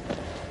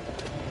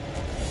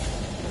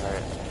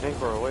 Alright, I think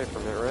we're away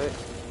from it, right?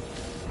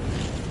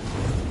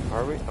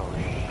 Are we? Oh,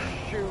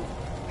 shoot.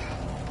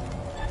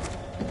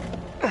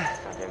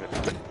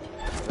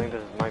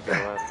 might be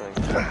the last thing.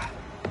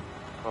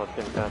 Oh, it's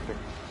getting faster.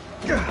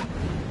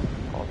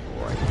 Oh,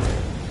 boy.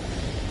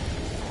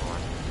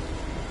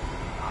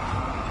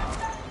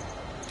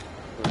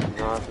 This is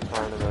not the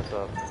time to mess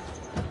up.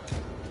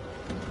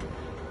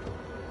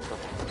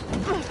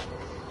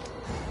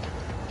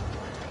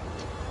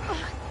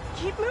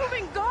 Keep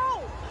moving,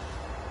 go!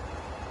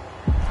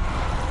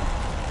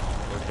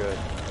 We're good.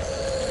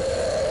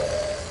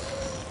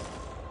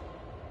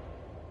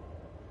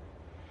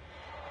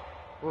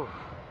 Whew.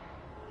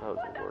 That was a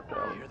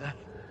workout. You hear that?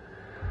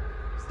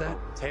 Is that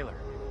Taylor?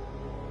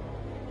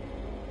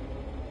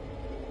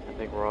 I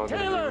think we're all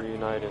gonna be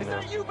reunited now.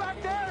 Is that you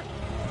back there?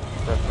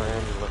 Except for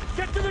Angela.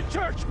 Get to the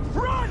church!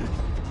 Run!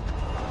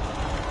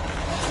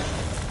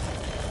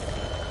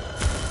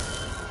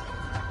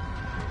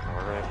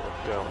 Alright,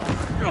 let's go.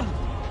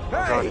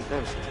 Hey!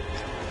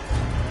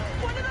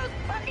 One of those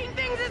fucking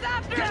things is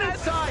after us! Get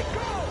inside!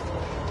 Go!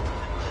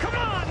 Come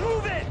on,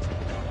 move it!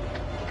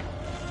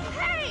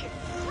 Hey!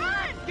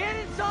 Run! Get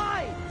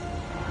inside!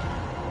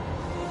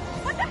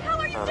 What the hell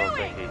are you I don't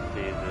doing? think he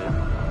sees it.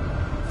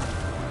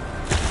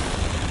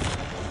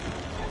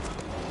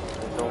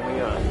 It's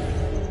only us.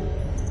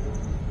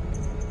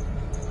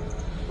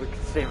 We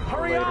can save it for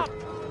Hurry later. up!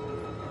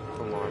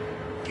 Come on.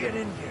 Get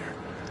in here.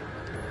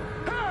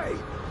 Hey!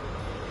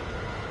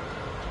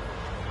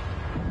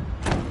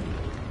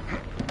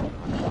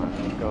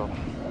 Let's go.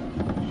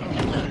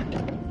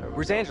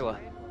 Where's Angela?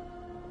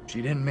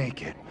 She didn't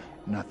make it.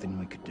 Nothing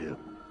we could do.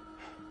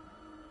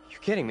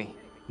 You're kidding me.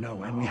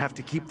 No, and we have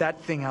to keep that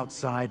thing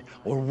outside,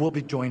 or we'll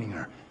be joining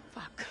her.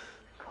 Fuck.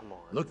 Come on.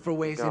 Look for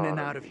ways in and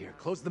Gotta out of here.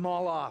 Close them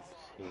all off.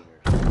 see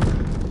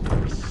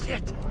her.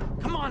 Shit!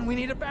 Come on, we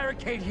need a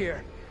barricade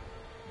here.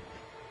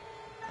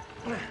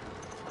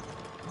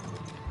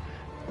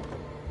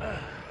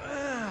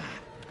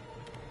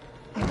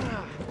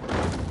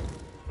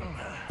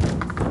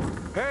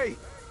 Hey!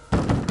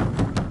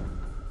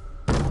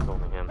 It's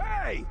only him.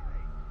 Hey!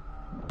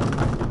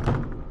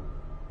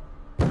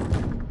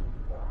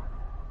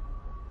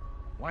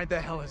 Why the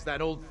hell is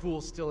that old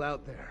fool still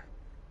out there?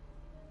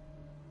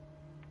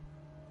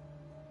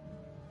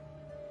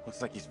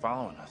 Looks like he's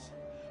following us.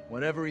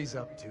 Whatever he's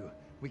up to,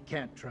 we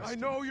can't trust him. I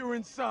know you're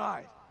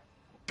inside.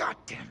 God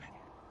damn it!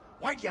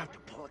 Why'd you have to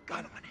pull a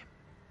gun on him?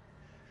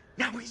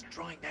 Now he's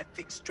drawing that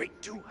thing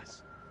straight to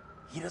us.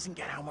 He doesn't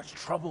get how much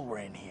trouble we're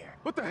in here.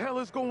 What the hell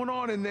is going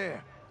on in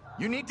there?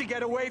 You need to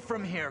get away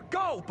from here.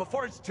 Go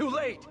before it's too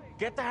late.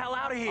 Get the hell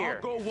out of here!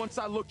 I'll go once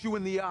I look you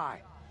in the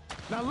eye.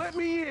 Now let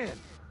me in.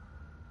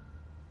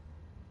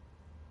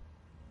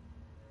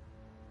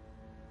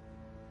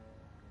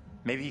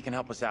 Maybe he can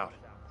help us out.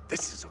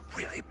 This is a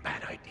really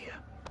bad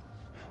idea.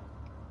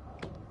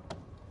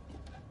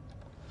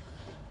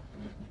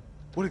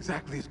 What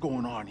exactly is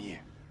going on here?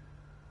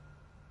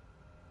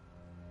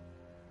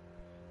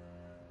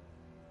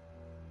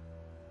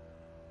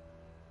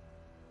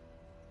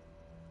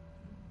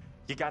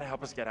 You gotta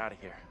help us get out of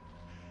here.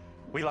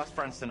 We lost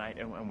friends tonight,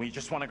 and we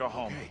just want to go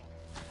home. Okay.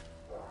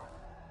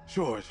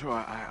 Sure,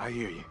 I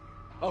hear you.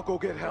 I'll go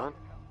get help.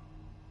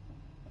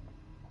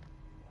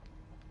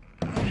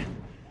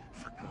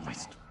 Fucking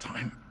waste of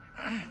time.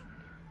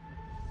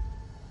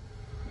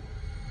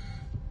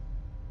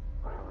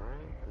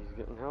 Alright, he's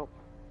getting help.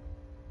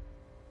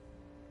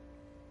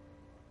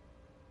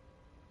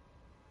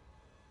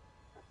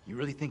 You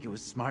really think it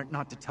was smart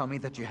not to tell me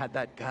that you had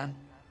that gun?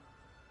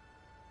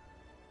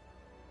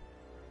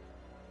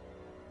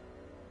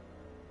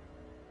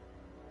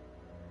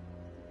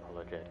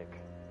 Apologetic.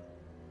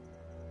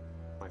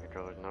 My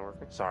controller's not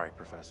working. Sorry,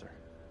 Professor.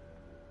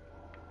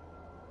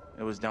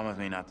 It was dumb of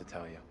me not to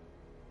tell you.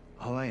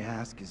 All I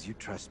ask is you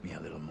trust me a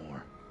little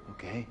more,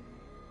 okay?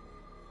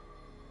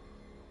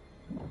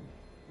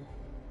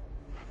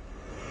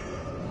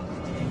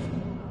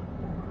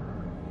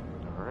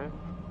 Alright.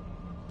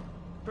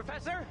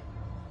 Professor?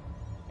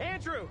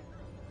 Andrew!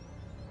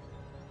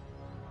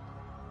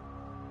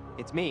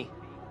 It's me.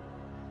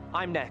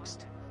 I'm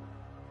next.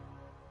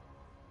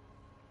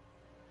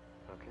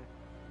 Okay.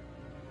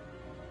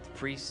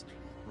 Priest,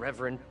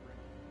 reverend,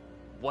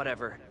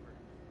 whatever.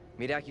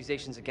 Made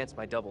accusations against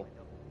my double.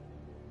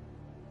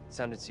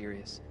 Sounded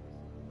serious.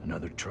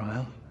 Another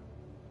trial?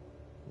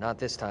 Not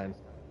this time.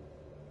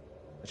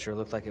 It sure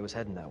looked like it was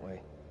heading that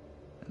way.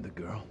 And the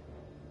girl?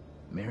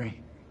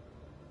 Mary?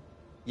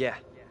 Yeah.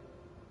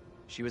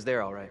 She was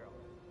there all right.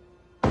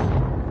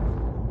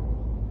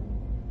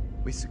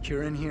 We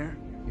secure in here?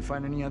 You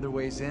find any other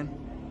ways in?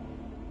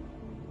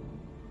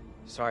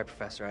 Sorry,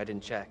 Professor, I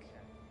didn't check.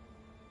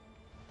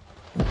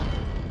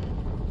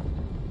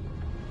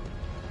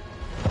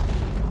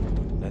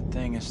 That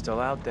thing is still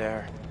out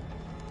there.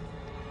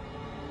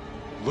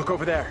 Look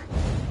over there.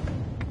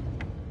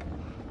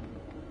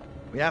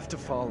 We have to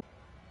follow.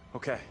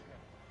 Okay.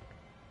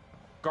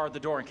 Guard the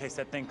door in case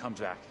that thing comes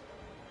back.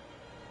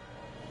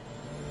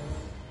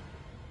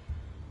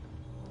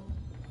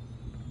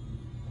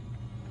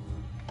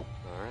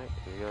 Alright,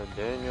 we got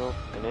Daniel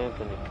and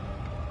Anthony.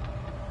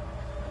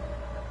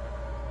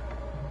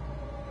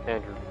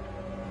 Andrew.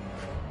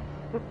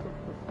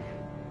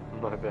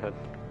 My bad.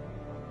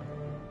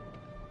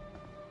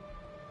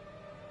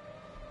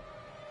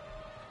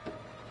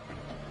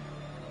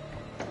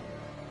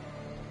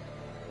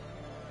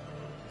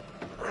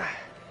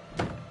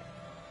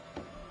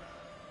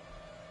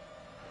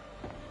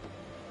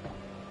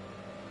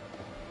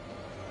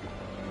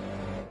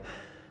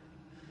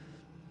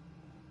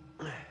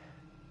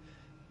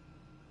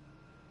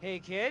 Hey,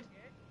 kid.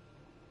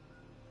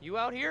 You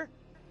out here?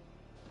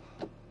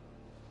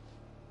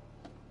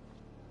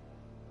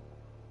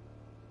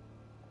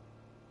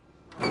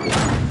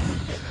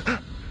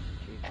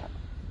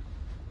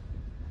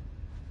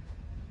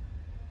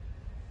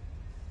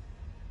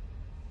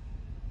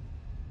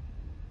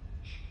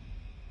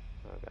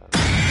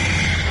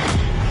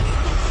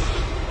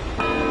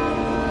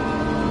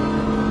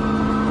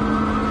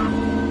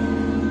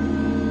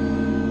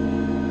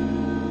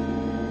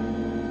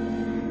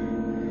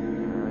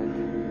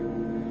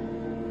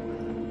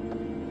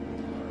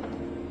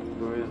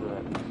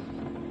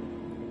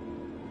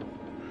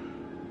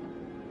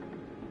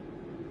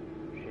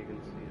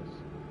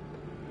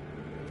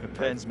 It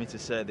pains me to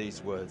say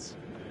these words,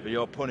 but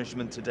your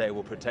punishment today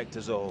will protect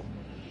us all.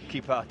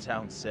 Keep our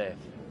town safe.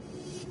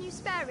 Can you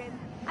spare him?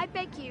 I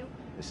beg you.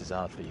 This is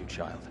hard for you,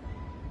 child.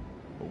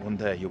 But one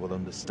day you will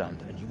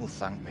understand, and you will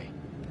thank me.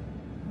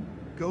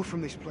 Go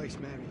from this place,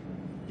 Mary.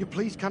 Your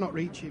pleas cannot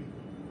reach him.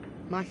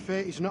 My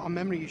fate is not a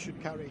memory you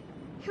should carry.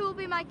 Who will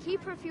be my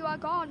keeper if you are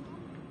gone?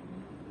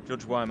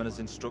 Judge Wyman has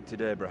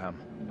instructed Abraham.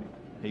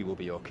 He will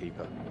be your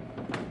keeper.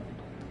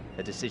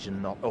 A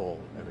decision not all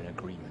are in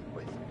agreement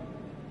with.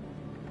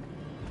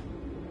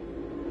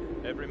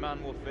 Every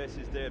man will face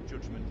his day of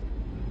judgment.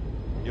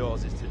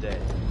 Yours is today.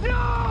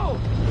 No!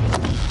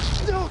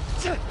 No!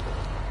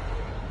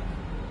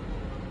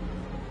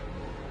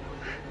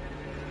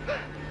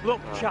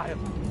 Look, child.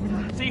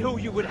 See who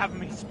you would have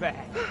me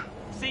spare.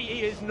 See he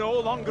is no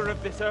longer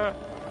of this earth.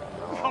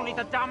 Only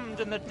the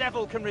damned and the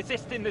devil can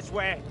resist in this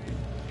way.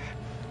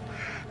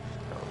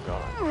 Oh,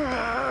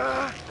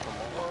 God.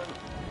 Come on.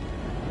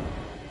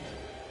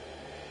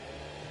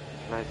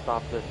 Can I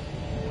stop this?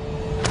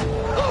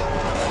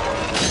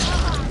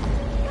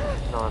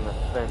 On the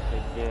fence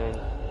again.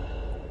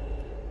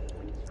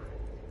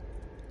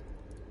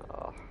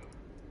 Oh,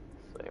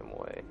 same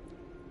way.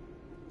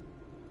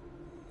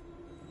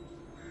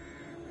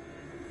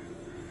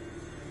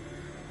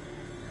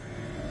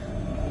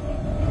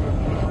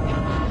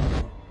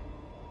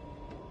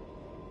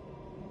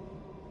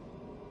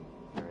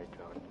 Alright,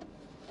 John.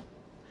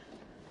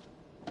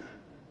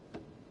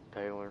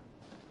 Taylor.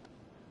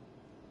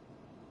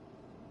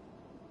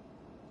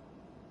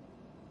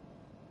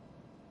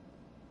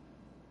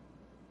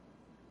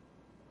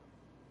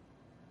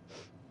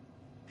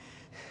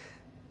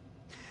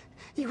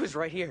 He was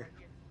right here.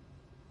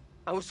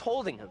 I was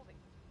holding him.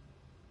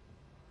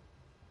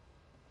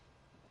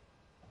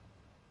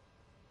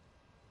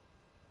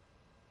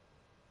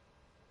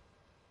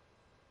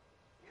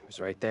 He was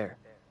right there.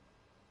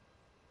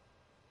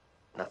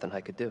 Nothing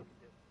I could do.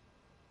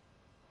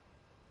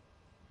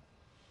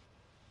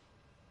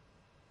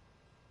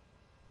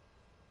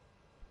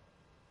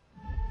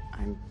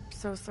 I'm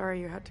so sorry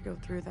you had to go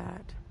through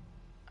that.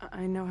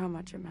 I know how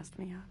much it messed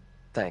me up.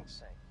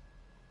 Thanks.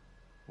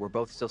 We're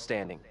both still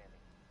standing.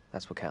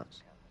 That's what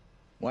counts.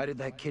 Why did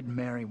that kid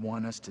Mary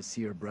want us to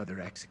see her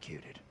brother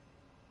executed?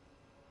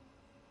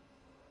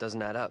 Doesn't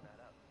add up.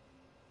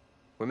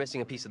 We're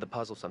missing a piece of the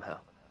puzzle somehow.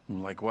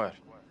 Like what?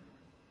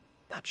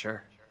 Not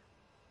sure.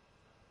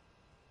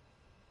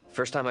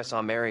 First time I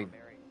saw Mary,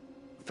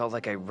 felt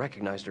like I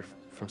recognized her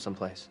from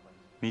someplace.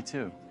 Me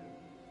too.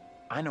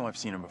 I know I've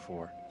seen her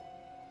before.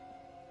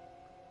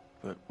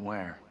 But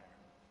where?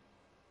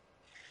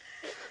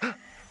 There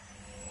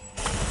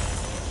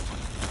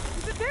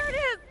it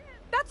is!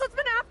 That's what's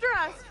been after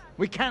us!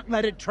 We can't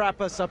let it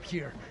trap us up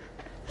here.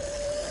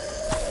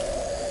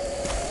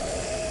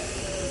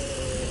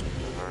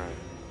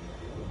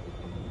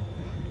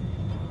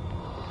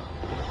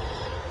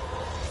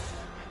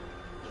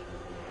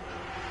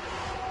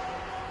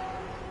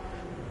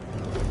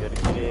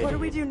 What do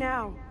we do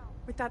now?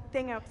 With that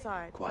thing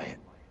outside? Quiet.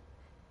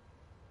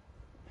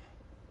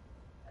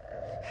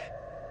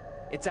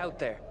 It's out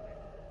there.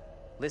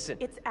 Listen.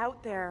 It's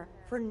out there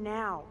for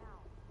now.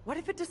 What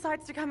if it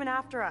decides to come in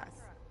after us?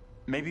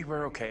 Maybe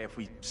we're okay if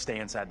we stay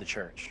inside the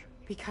church.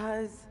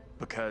 Because?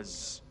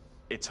 Because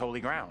it's holy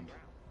ground.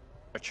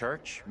 A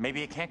church?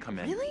 Maybe it can't come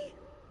in. Really?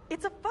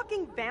 It's a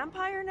fucking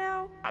vampire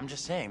now? I'm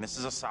just saying, this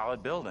is a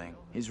solid building.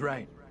 He's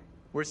right.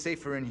 We're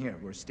safer in here.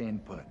 We're staying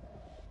put.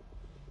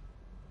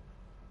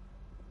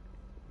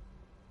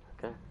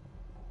 Okay.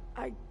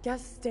 I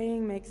guess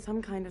staying makes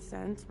some kind of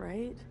sense,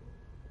 right?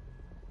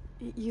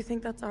 You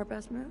think that's our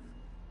best move?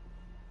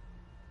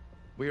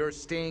 We are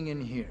staying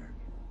in here.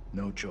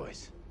 No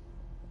choice.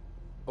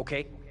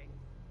 Okay.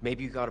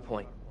 Maybe you got a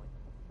point.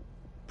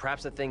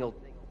 Perhaps the thing will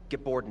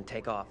get bored and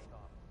take off.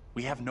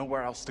 We have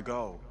nowhere else to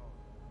go.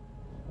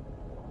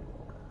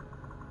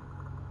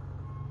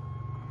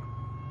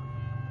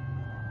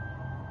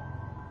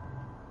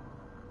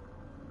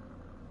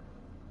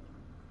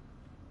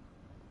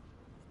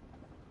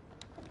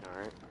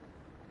 Alright.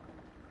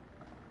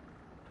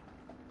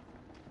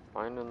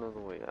 Find another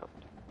way out.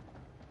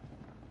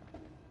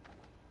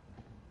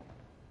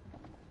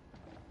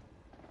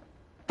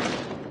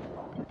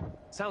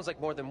 Sounds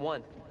like more than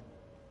one.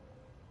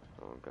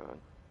 Oh, God.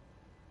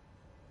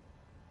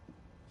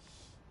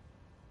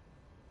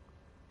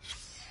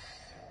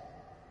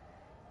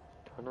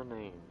 Ton of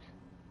names.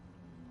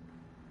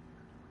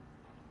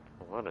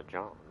 A lot of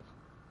Johns.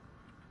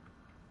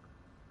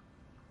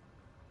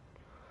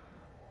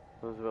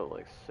 There's about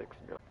like 6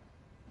 Johns.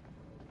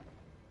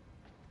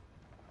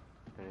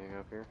 Anything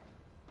up here?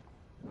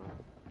 No.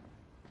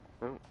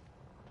 No.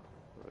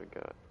 What do we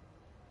got?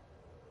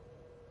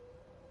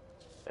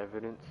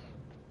 Evidence?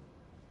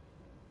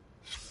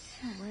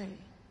 No way.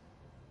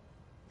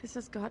 This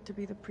has got to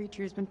be the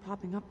preacher who's been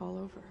popping up all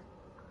over.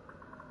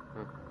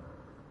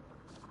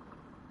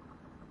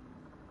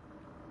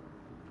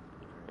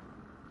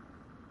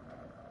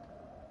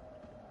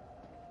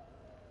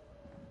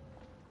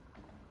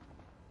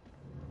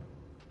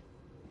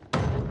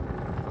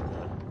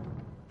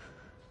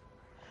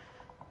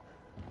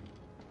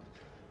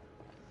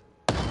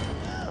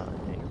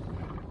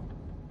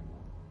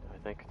 I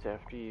think it's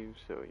after you,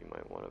 so you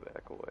might want to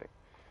back away.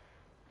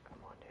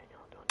 Come on,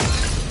 Daniel, don't.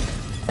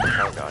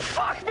 Oh God.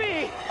 Fuck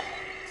me!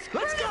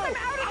 Let's go! I'm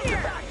out of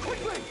here! Back,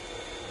 quickly!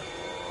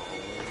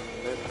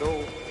 Let's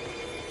go.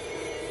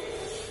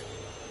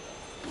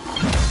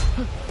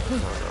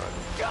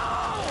 Go!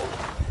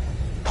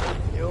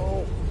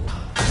 Yo!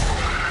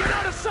 Get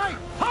out of sight!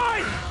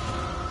 Hide!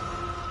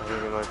 I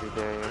think it might be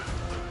Daniel.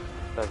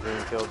 That's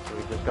being killed, so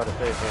we just gotta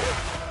save him.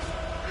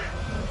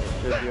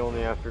 It should be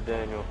only after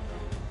Daniel.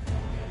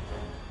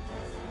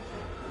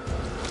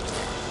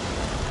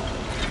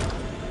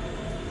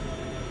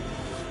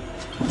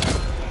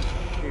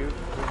 Shoot,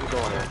 who's he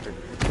going after?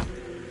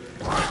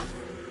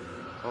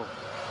 Oh.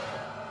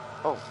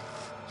 Oh.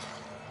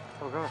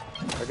 Oh God.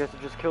 I guess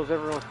it just kills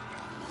everyone.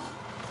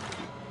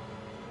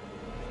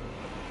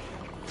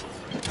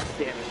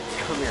 Damn it.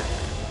 Come here.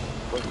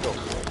 Let's go.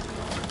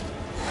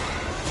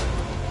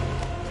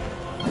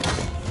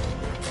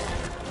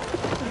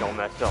 Don't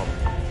mess up.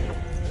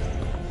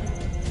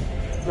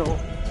 No.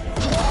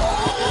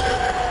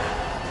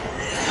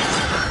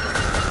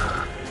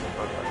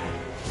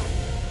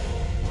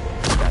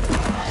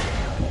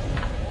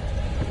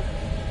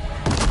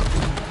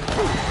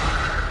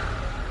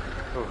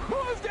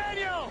 Move,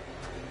 Daniel!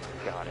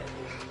 Got it.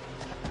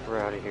 We're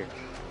out of here.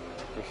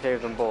 We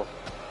saved them both.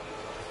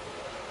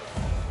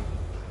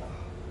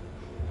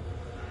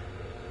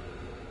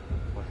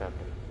 What's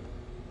happening?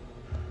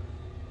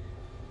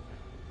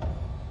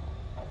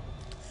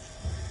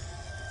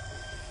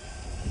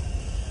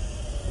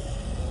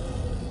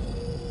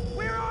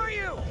 Where are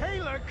you?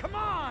 Taylor, come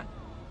on!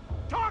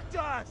 Talk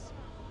to us!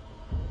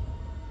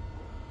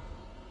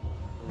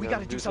 We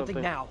gotta do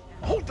something now.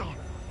 Hold on!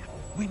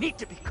 We need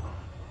to be calm.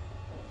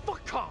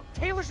 Fuck calm!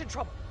 Taylor's in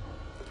trouble!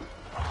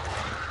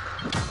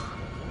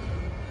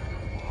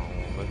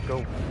 Let's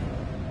go.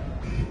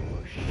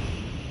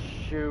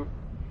 Shoot.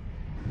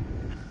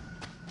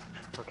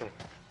 Okay.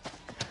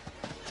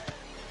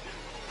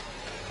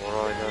 What do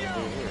I gotta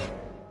do here?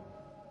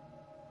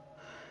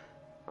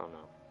 Oh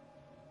no.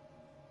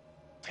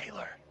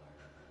 Taylor.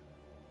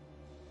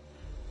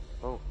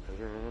 Oh,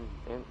 there's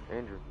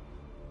Andrew.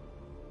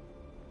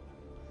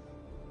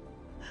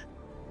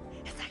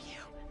 Is that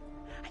you?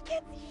 I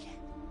can't see shit.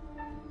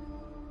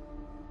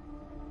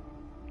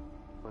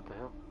 What the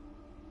hell?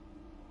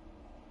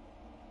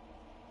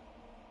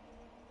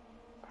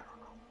 I don't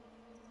know.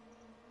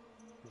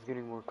 It's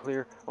getting more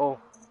clear. Oh,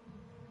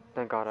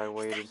 thank God I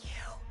waited.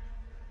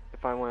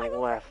 If I went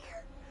left.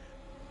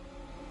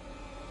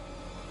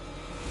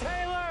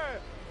 Taylor!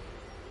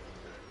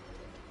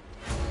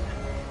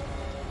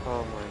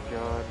 Oh my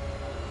God.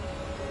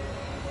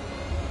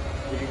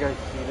 Did you guys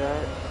see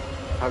that?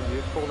 How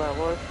useful that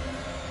was?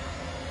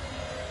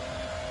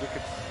 You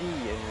could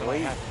see and I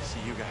wait had to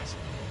see you guys.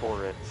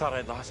 for it. Thought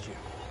I'd lost you.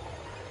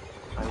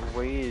 I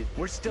waited.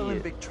 We're still in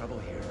it. big trouble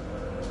here.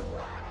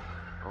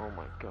 Oh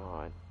my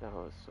God, that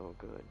was so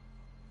good.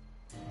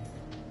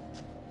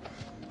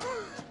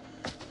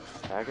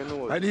 Back in the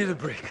woods. I need a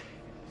break.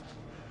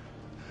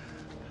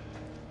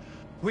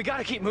 We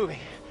gotta keep moving.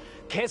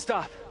 Can't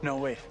stop. No,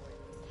 wait.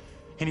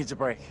 He needs a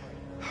break.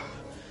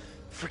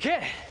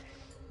 Forget it.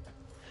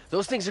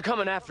 Those things are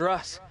coming after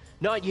us,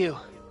 not you.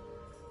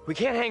 We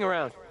can't hang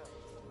around.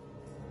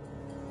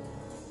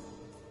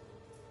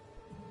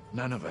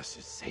 None of us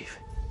is safe.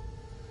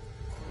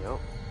 Yep.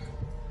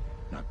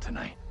 Not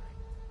tonight.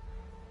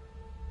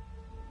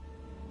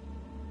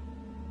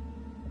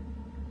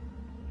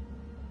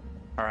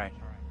 All right.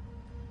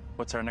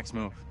 What's our next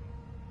move?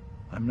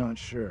 I'm not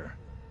sure.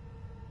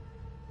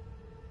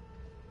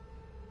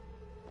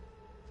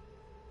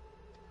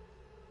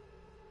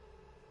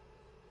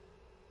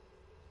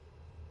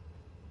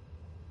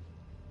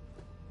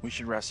 We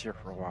should rest here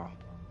for a while.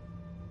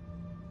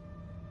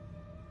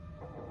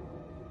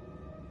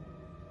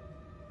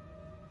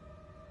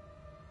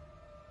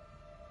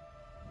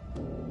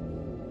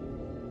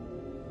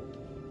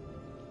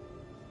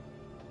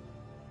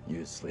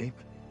 You asleep?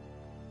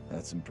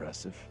 That's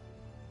impressive.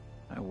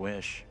 I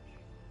wish.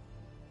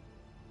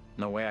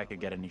 No way I could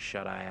get any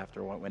shut-eye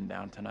after what went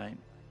down tonight.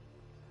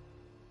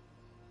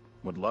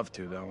 Would love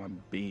to, though.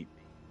 I'm beat.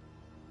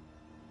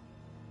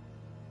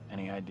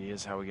 Any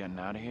ideas how we getting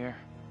out of here?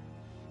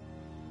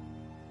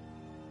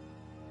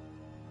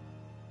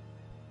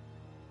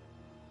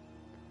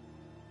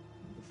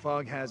 The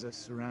fog has us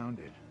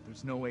surrounded.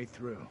 There's no way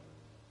through.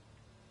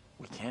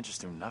 We can't just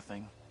do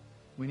nothing.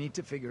 We need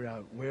to figure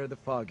out where the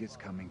fog is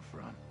coming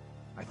from.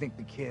 I think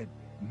the kid,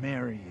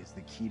 Mary, is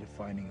the key to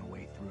finding a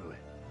way through it.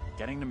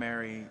 Getting to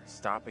Mary,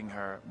 stopping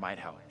her, might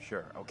help.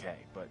 Sure, okay,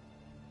 but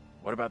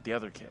what about the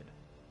other kid?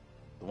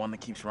 The one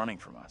that keeps running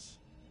from us?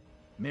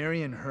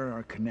 Mary and her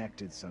are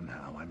connected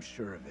somehow, I'm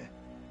sure of it.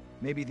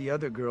 Maybe the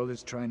other girl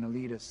is trying to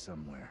lead us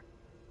somewhere.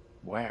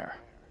 Where?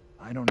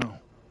 I don't know.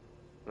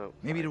 No,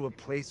 maybe to a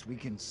place we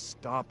can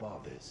stop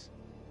all this.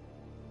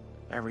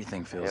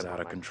 Everything feels out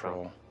of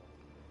control.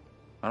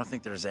 I don't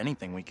think there's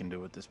anything we can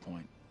do at this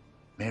point.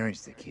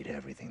 Mary's the key to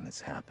everything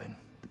that's happened.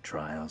 The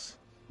trials,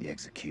 the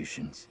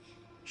executions.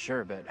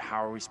 Sure, but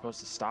how are we supposed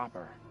to stop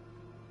her?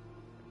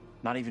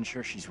 Not even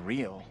sure she's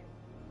real.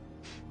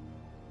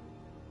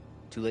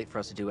 Too late for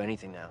us to do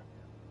anything now.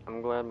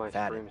 I'm glad my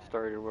stream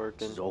started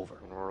working. This is over.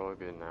 And we're all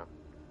good now.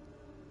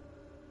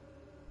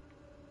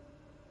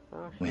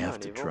 Oh, We have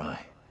to try.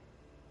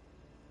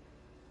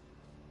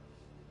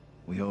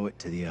 We owe it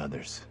to the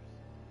others.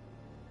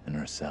 And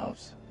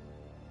ourselves.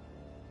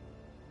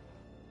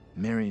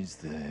 Mary's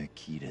the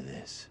key to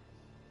this.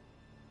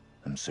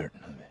 I'm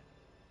certain of it.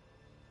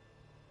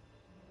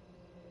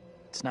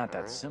 It's not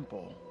that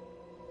simple.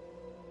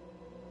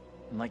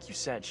 And like you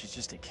said, she's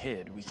just a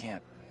kid. We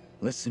can't...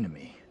 Listen to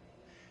me.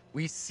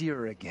 We see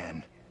her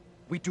again.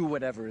 We do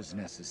whatever is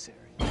necessary.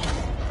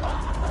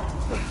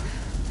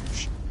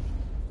 Shh.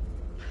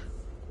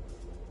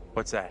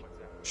 What's that?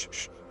 Shh,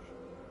 shh.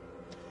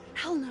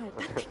 Hell no,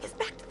 that thing is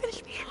back to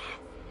finish me off.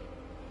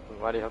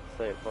 Why do you have to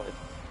say it twice?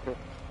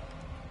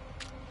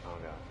 Oh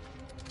god.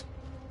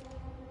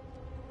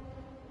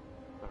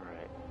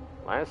 Alright.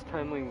 Last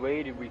time we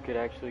waited, we could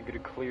actually get a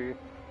clear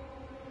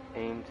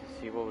aim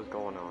to see what was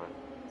going on.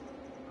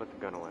 Put the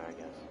gun away, I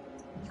guess.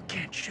 You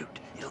can't shoot.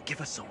 It'll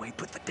give us away.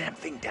 Put the damn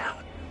thing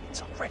down.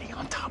 It's already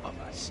on top of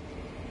us.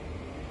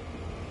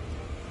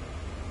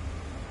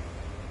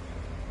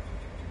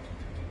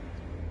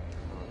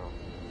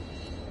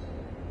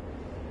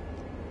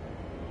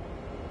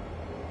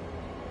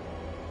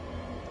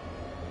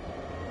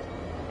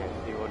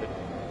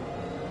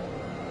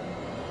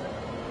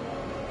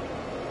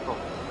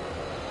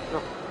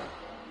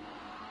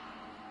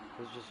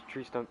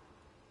 Tree stump.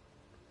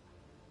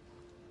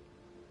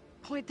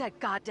 Point that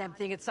goddamn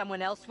thing at someone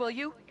else, will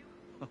you?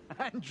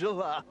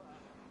 Angela!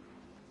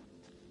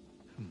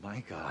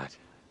 My God.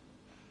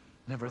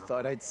 Never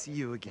thought I'd see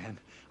you again.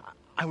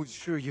 I was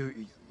sure you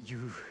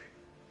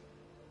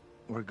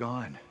were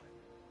gone.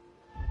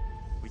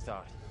 We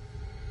thought.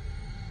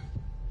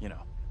 You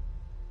know.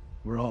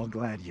 We're all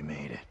glad you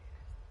made it.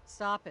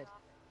 Stop it.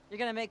 You're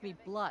gonna make me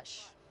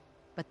blush.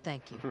 But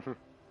thank you.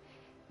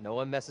 No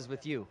one messes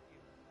with you.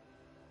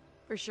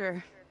 For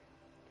sure.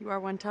 You are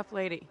one tough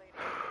lady.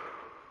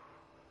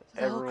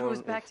 The whole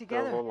crew's back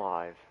together. Still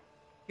alive.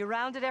 You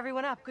rounded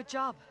everyone up. Good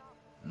job.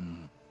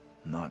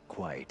 Not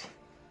quite.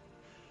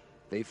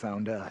 They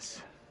found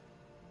us.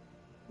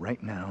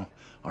 Right now,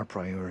 our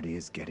priority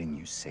is getting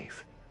you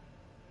safe.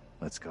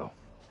 Let's go.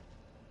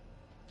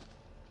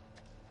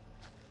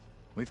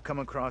 We've come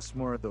across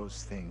more of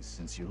those things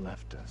since you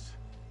left us.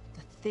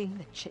 The thing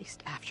that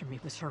chased after me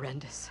was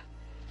horrendous.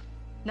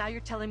 Now you're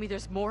telling me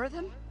there's more of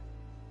them?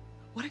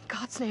 What in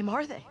God's name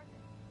are they?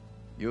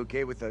 You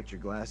okay without your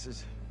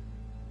glasses?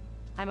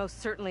 I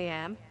most certainly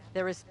am.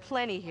 There is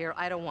plenty here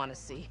I don't want to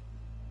see.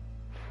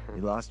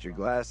 You lost your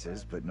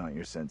glasses, but not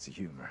your sense of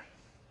humor.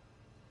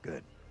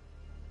 Good.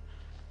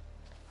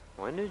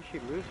 When did she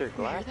lose her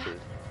glasses?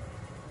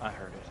 I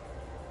heard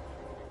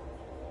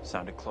it.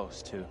 Sounded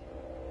close, too.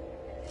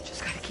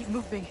 Just gotta keep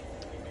moving.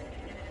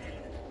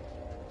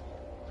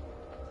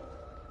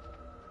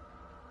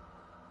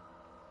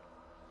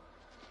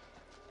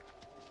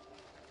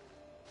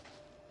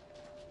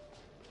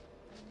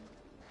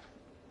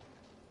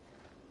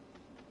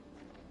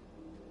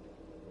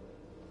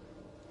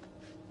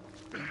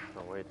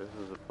 Oh wait, this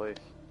is the place.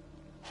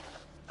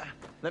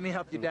 Let me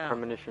help you down.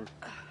 Premonition.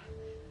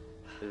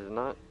 Is it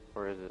not?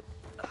 Or is it?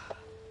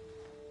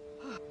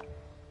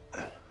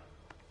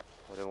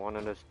 What they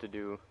wanted us to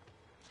do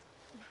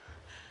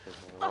is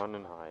run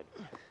and hide.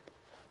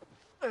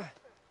 Run!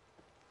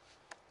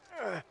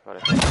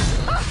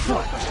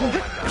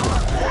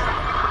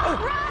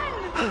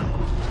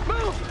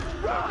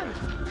 Move!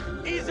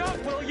 Run! Ease up,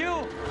 will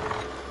you?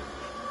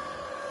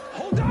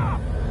 Hold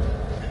up!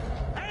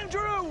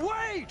 Andrew,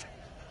 wait!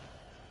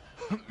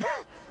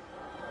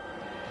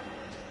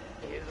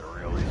 He's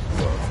really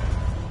slow.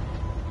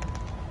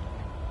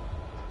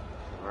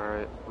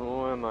 Alright,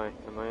 who am I?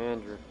 Am I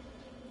Andrew?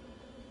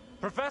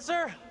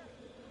 Professor?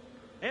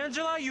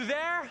 Angela, you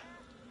there?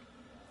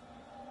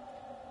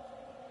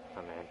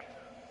 I'm Andrew.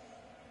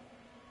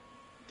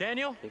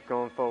 Daniel? Keep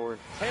going forward.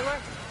 Taylor?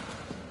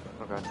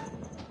 Okay.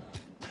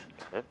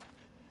 Yep.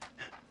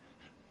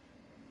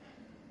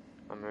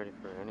 I'm ready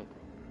for anything.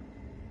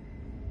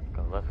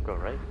 Go left, go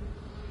right.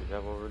 Is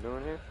that what we're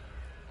doing here?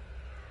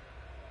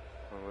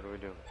 Or what are we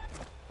doing?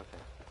 Okay.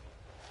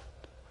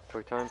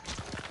 Quick time.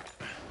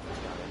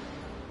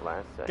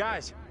 Last second.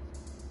 Guys!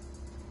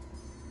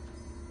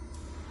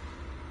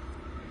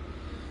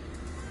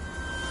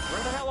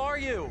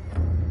 you?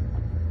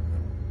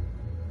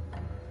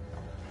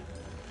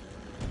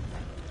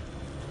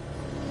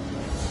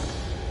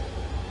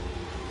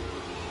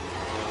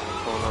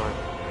 What's going on?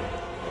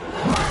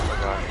 Oh my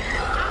god.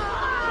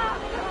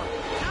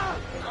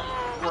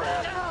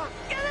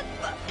 Get it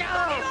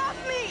fucking off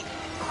me!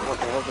 What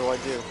the hell do I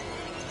do?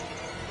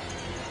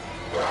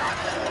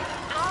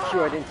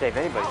 Shoot, I didn't save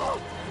anybody.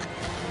 Hold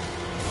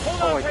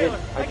Oh, on, I did. Taylor.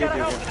 I did gotta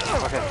do help.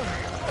 him. Okay.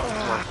 Come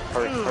on,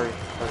 hurry, hurry, hurry.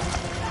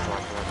 Come on,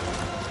 come on.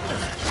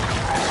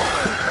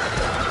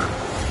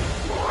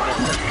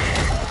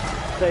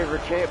 Save her,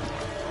 champ.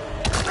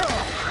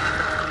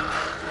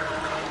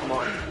 Come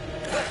on.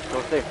 Go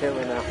save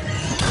Taylor now.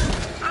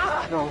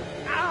 No.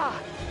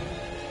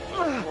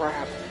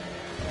 Crap.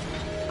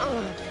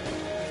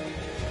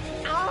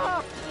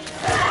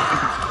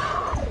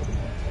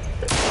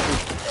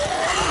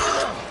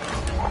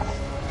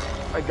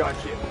 I got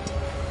you.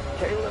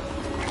 Taylor.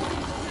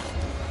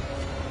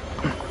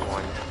 Come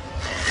on.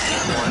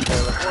 Come on,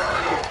 Taylor.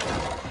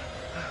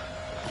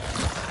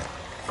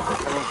 I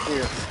don't see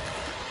her.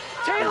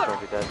 Taylor! Please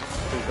don't be dead.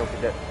 Please don't be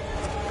dead.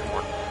 Come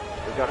on.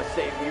 We gotta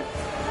save you.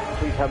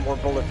 Please have more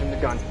bullets in the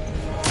gun.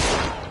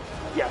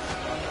 Yes.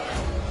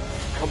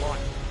 Come on.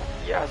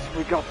 Yes,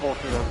 we got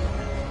both of them.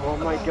 Oh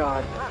my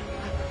god.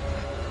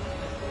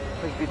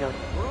 Please be done.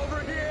 We're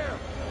over here!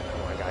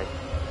 Come on, guys.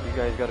 You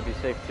guys gotta be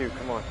safe too.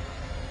 Come on.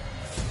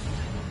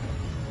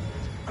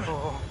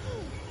 Oh.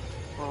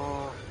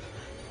 Oh.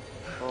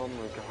 Oh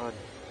my god.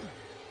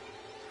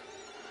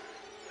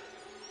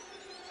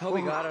 How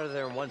we got out of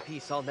there in one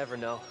piece, I'll never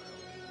know.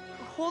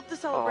 Hold the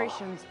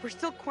celebrations. We're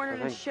still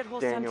cornered in shithole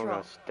Daniel central.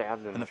 got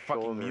stabbed in And the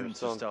shoulder fucking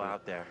mutants are still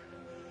out there.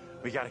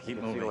 We gotta keep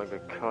moving. See like a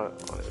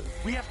cut on it.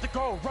 We have to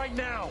go right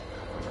now.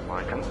 Come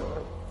on, come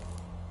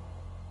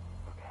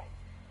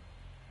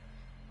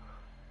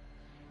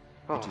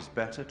on. It is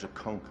better to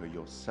conquer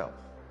yourself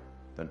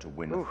than to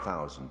win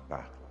 1,000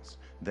 battles.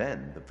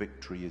 Then the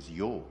victory is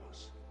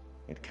yours.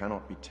 It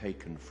cannot be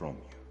taken from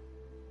you.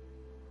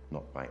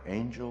 Not by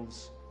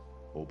angels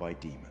or by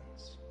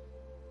demons.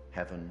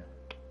 Heaven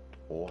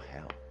or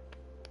hell.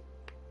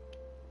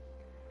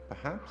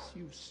 Perhaps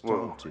you've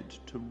started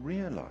to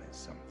realize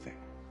something.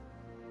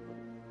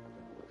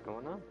 What's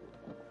going on,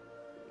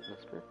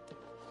 mister?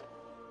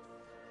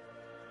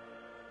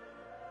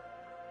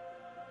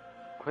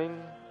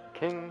 Queen,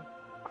 king,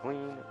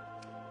 queen,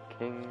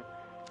 king,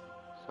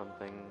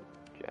 something,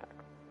 jack.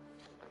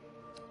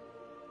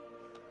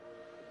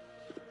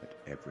 That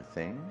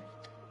everything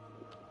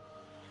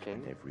King.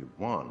 and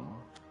everyone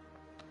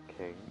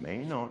King. may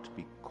not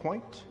be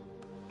quite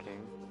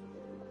King.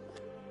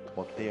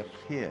 what they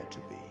appear to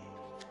be.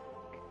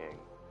 King.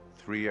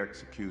 3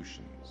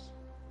 executions,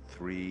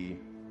 3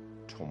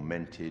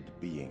 tormented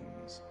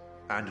beings,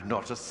 and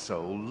not a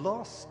soul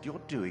lost. You're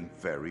doing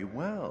very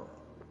well.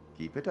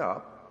 Keep it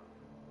up.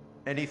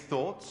 Any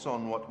thoughts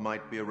on what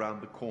might be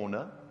around the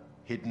corner,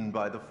 hidden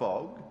by the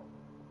fog?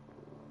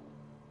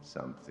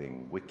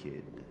 Something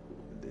wicked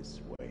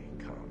this way.